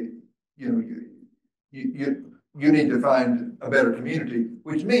say, you need to find a better community,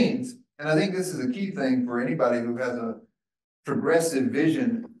 which means, and I think this is a key thing for anybody who has a progressive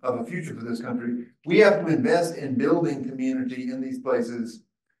vision of a future for this country, we have to invest in building community in these places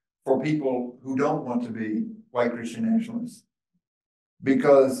for people who don't want to be white Christian nationalists.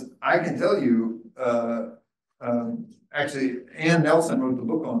 Because I can tell you, actually, Ann Nelson wrote the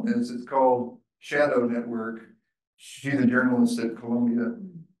book on this. It's called Shadow Network. She's a journalist at Columbia.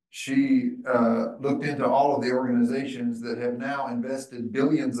 She looked into all of the organizations that have now invested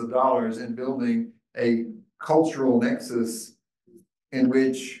billions of dollars in building a cultural nexus in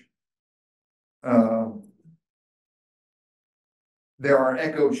which there are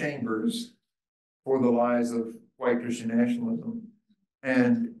echo chambers for the lies of white Christian nationalism.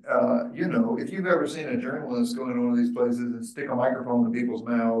 And, if you've ever seen a journalist go into one of these places and stick a microphone in people's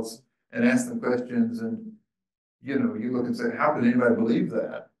mouths and ask them questions and, you look and say, how could anybody believe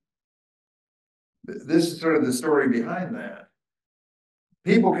that? This is sort of the story behind that.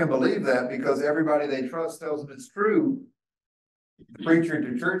 People can believe that because everybody they trust tells them it's true. The preacher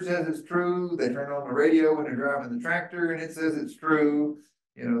at the church says it's true. They turn on the radio when they're driving the tractor and it says it's true.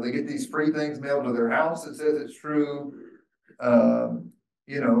 They get these free things mailed to their house that says it's true.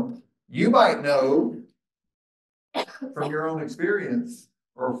 You might know from your own experience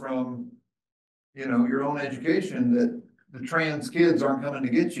or from, your own education that the trans kids aren't coming to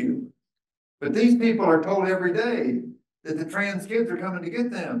get you. But these people are told every day that the trans kids are coming to get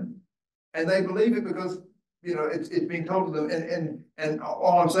them. And they believe it because, it's being told to them. And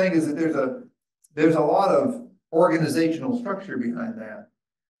all I'm saying is that there's a lot of organizational structure behind that.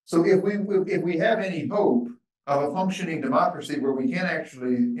 So if we have any hope of a functioning democracy where we can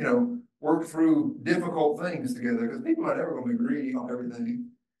actually, work through difficult things together, because people are never going to agree on everything.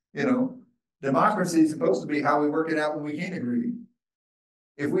 Democracy is supposed to be how we work it out when we can't agree.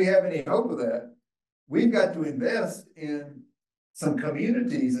 If we have any hope of that, we've got to invest in some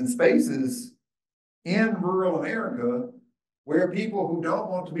communities and spaces in rural America where people who don't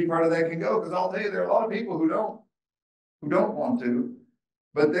want to be part of that can go. Because I'll tell you, there are a lot of people who don't want to,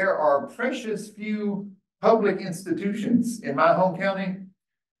 but there are precious few public institutions in my home county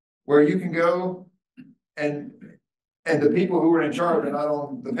where you can go and the people who are in charge are not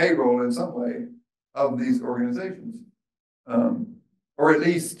on the payroll in some way of these organizations. Or at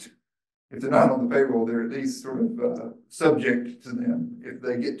least, if they're not on the payroll, they're at least sort of subject to them. If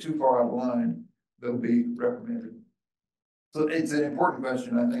they get too far out of line, they'll be reprimanded. So it's an important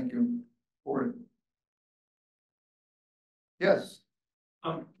question. I thank you for it. Yes.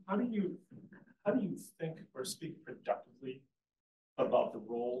 How do you think or speak productively about the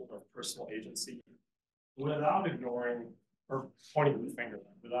role of personal agency without ignoring or pointing the finger,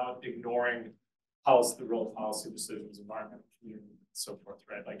 without ignoring the role of policy decisions, environmental, community, and so forth,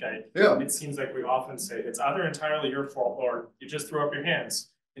 right? Like it seems like we often say it's either entirely your fault or you just throw up your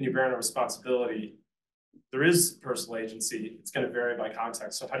hands and you bear no responsibility. There is personal agency. It's going to vary by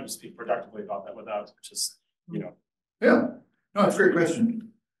context. So how do you speak productively about that without just, Yeah, no, it's a great question.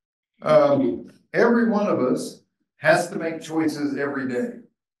 Every one of us has to make choices every day.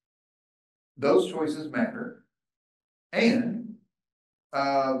 Those choices matter. And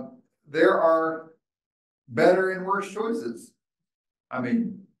there are better and worse choices. I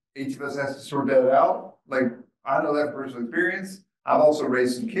mean, each of us has to sort that out. Like, I know that from personal experience. I've also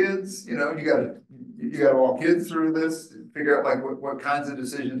raised some kids. You know, you gotta walk kids through this, figure out like what kinds of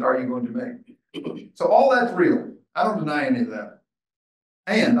decisions are you going to make. So all that's real. I don't deny any of that.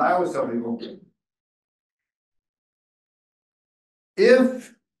 And I always tell people,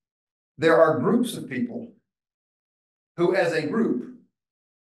 if there are groups of people who as a group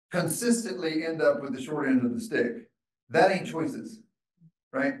consistently end up with the short end of the stick, that ain't choices,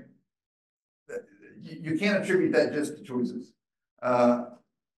 right? You can't attribute that just to choices.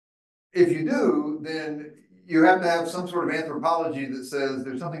 If you do, then you have to have some sort of anthropology that says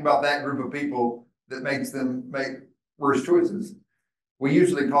there's something about that group of people that makes them make worse choices. We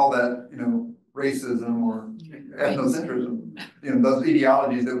usually call that, you know, racism or ethnocentrism, you know, those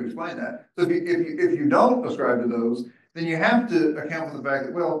ideologies that would explain that. So if you don't ascribe to those, then you have to account for the fact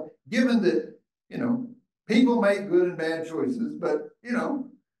that, well, given that, you know, people make good and bad choices, but, you know,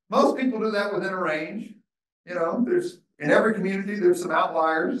 most people do that within a range. You know, in every community, there's some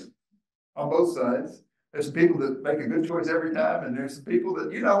outliers on both sides. There's some people that make a good choice every time, and there's some people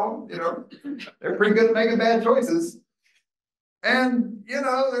that, they're pretty good at making bad choices. And, you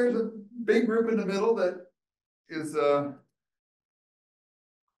know, there's a big group in the middle that is,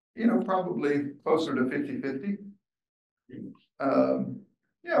 probably closer to 50-50.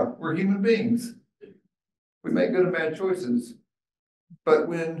 Yeah, we're human beings. We make good and bad choices. But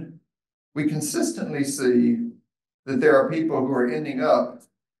when we consistently see that there are people who are ending up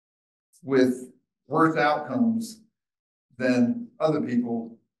with worse outcomes than other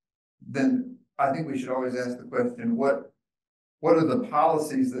people, then I think we should always ask the question, what are the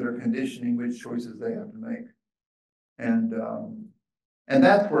policies that are conditioning which choices they have to make? And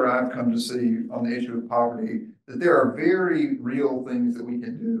that's where I've come to see on the issue of poverty, that there are very real things that we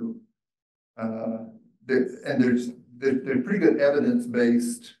can do. And there's pretty good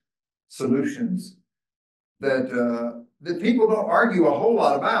evidence-based solutions that people don't argue a whole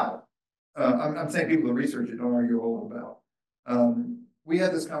lot about. I'm saying people that research it don't argue a whole lot about. We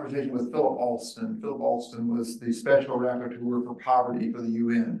had this conversation with Philip Alston. Philip Alston was the special rapporteur for poverty for the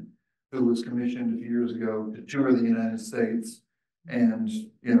UN, who was commissioned a few years ago to tour the United States and,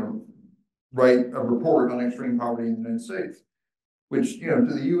 write a report on extreme poverty in the United States, which, to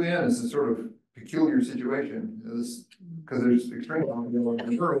the UN is a sort of peculiar situation, because there's extreme poverty all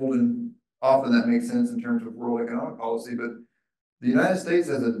over the world, and often that makes sense in terms of world economic policy, but the United States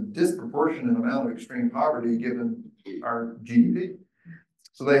has a disproportionate amount of extreme poverty given our GDP.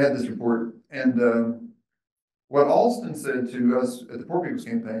 So they had this report, and what Alston said to us at the Poor People's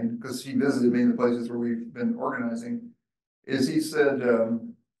Campaign, because he visited me in the places where we've been organizing, is he said,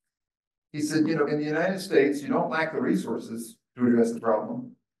 in the United States, you don't lack the resources to address the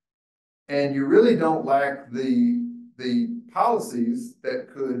problem, and you really don't lack the policies that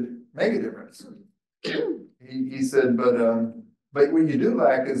could make a difference. He said, but what you do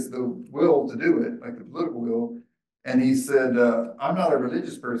lack is the will to do it, like the political will. And he said, I'm not a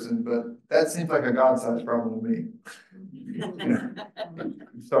religious person, but that seems like a God-sized problem to me.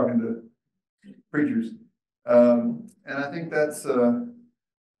 He's talking to preachers. And I think that's,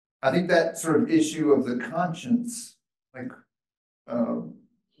 that sort of issue of the conscience, like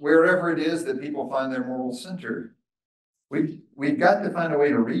wherever it is that people find their moral center, we've got to find a way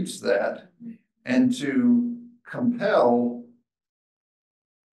to reach that and to compel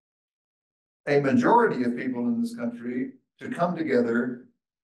a majority of people in this country to come together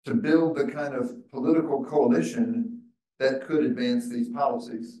to build the kind of political coalition that could advance these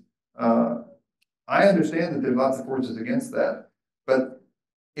policies. I understand that there are lots of forces against that, but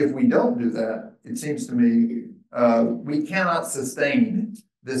if we don't do that, it seems to me we cannot sustain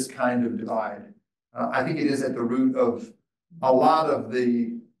this kind of divide. I think it is at the root of a lot of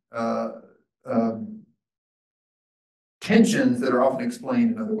the tensions that are often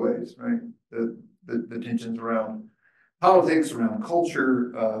explained in other ways, right? The tensions around politics, around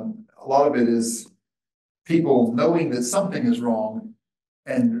culture. A lot of it is people knowing that something is wrong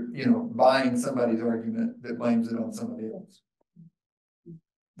and, you know, buying somebody's argument that blames it on somebody else.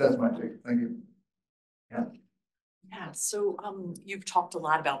 That's my take. Thank you. Yeah. Yeah, so you've talked a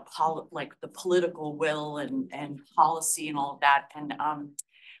lot about like the political will and policy and all of that. And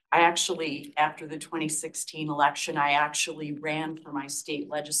I actually, after the 2016 election, I actually ran for my state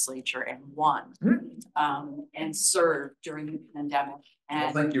legislature and won and served during the pandemic.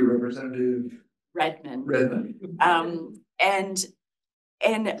 And Well, thank you, Representative Redmond. And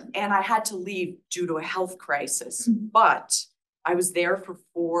I had to leave due to a health crisis, but I was there for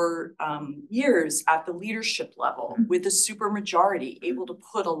 4 years at the leadership level with a supermajority, able to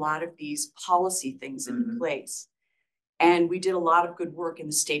put a lot of these policy things into place. And we did a lot of good work in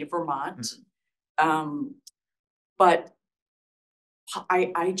the state of Vermont. But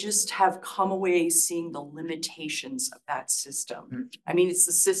I just have come away seeing the limitations of that system. I mean, it's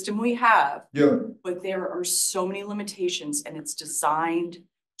the system we have, but there are so many limitations and it's designed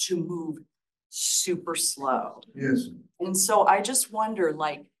to move super slow. Yes. And so I just wonder,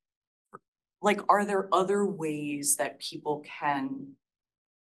 like, are there other ways that people can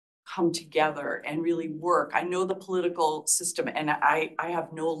come together and really work? I know the political system, and I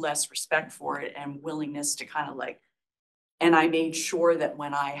have no less respect for it and willingness to kind of like, and I made sure that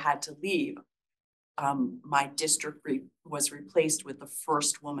when I had to leave, my district was replaced with the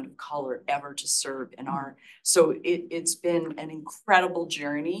first woman of color ever to serve in our, so it's been an incredible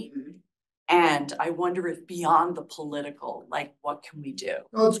journey. And I wonder if beyond the political, like, what can we do?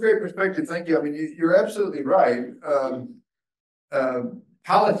 No, it's a great perspective. Thank you. I mean, you're absolutely right.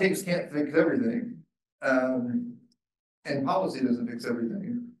 Politics can't fix everything. And policy doesn't fix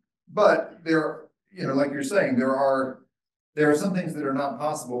everything. But there, you know, like you're saying, there are some things that are not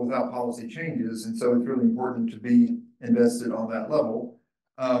possible without policy changes. And so it's really important to be invested on that level.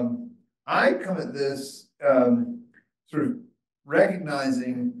 I come at this sort of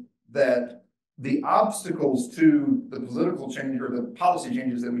recognizing that the obstacles to the political change or the policy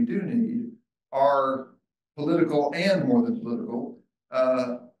changes that we do need are political and more than political.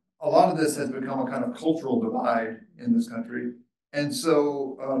 A lot of this has become a kind of cultural divide in this country. And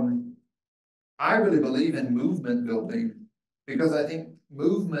so I really believe in movement building because I think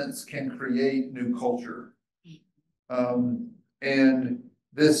movements can create new culture. And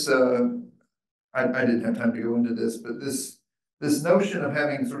this, I didn't have time to go into this, but this notion of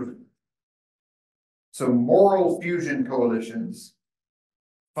having sort of moral fusion coalitions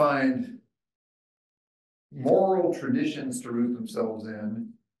find moral traditions to root themselves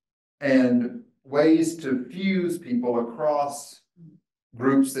in and ways to fuse people across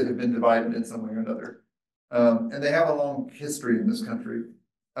groups that have been divided in some way or another. And they have a long history in this country.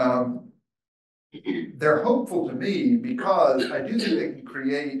 They're hopeful to me because I do think they can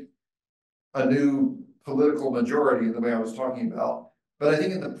create a new political majority in the way I was talking about. But I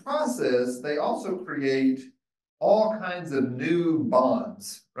think in the process, they also create all kinds of new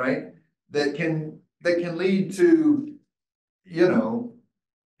bonds, right? That can lead to, you know,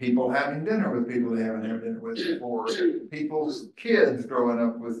 people having dinner with people they haven't had dinner with, or people's kids growing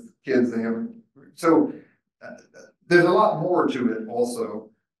up with kids they haven't. So there's a lot more to it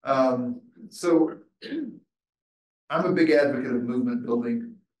also. So I'm a big advocate of movement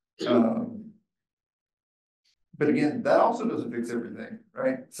building. But again, that also doesn't fix everything,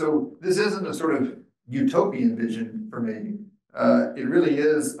 right? So this isn't a sort of utopian vision for me. It really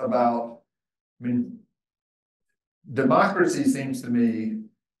is about, I mean, democracy seems to me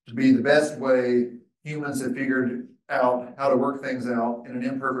to be the best way humans have figured out how to work things out in an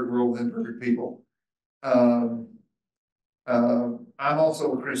imperfect world with imperfect people. I'm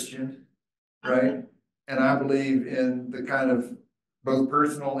also a Christian, right? And I believe in the kind of both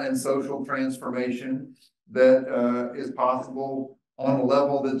personal and social transformation that is possible on a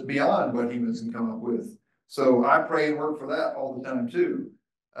level that's beyond what humans can come up with. So I pray and work for that all the time too.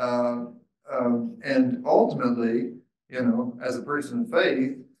 And ultimately, you know, as a person of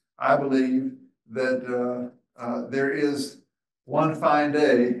faith, I believe that there is one fine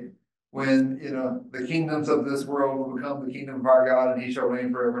day when, you know, the kingdoms of this world will become the kingdom of our God and he shall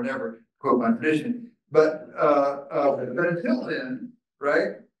reign forever and ever. quote my tradition. But until then,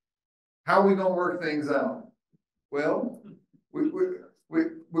 right? How are we gonna work things out? Well,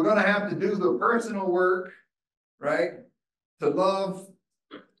 we're gonna have to do the personal work, right? To love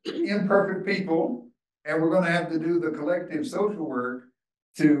imperfect people, and we're gonna have to do the collective social work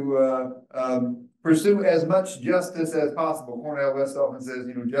to pursue as much justice as possible. Cornel West often says,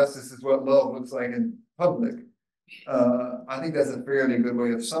 you know, justice is what love looks like in public. I think that's a fairly good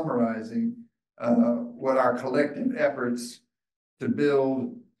way of summarizing what our collective efforts to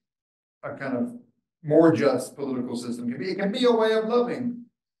build a kind of more just political system can be. It can be a way of loving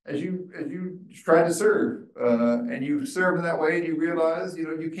as you try to serve, and you serve in that way, and you realize, you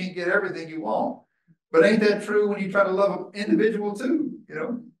know, you can't get everything you want. But ain't that true when you try to love an individual too? You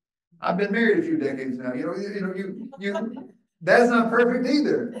know, I've been married a few decades now. You that's not perfect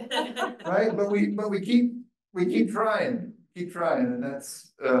either, right? But we keep trying, and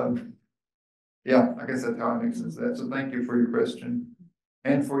that's yeah. I guess that's how it makes sense. That. So thank you for your question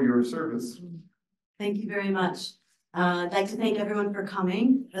and for your service. Thank you very much. I'd like to thank everyone for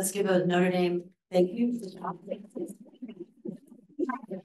coming. Let's give a Notre Dame thank you.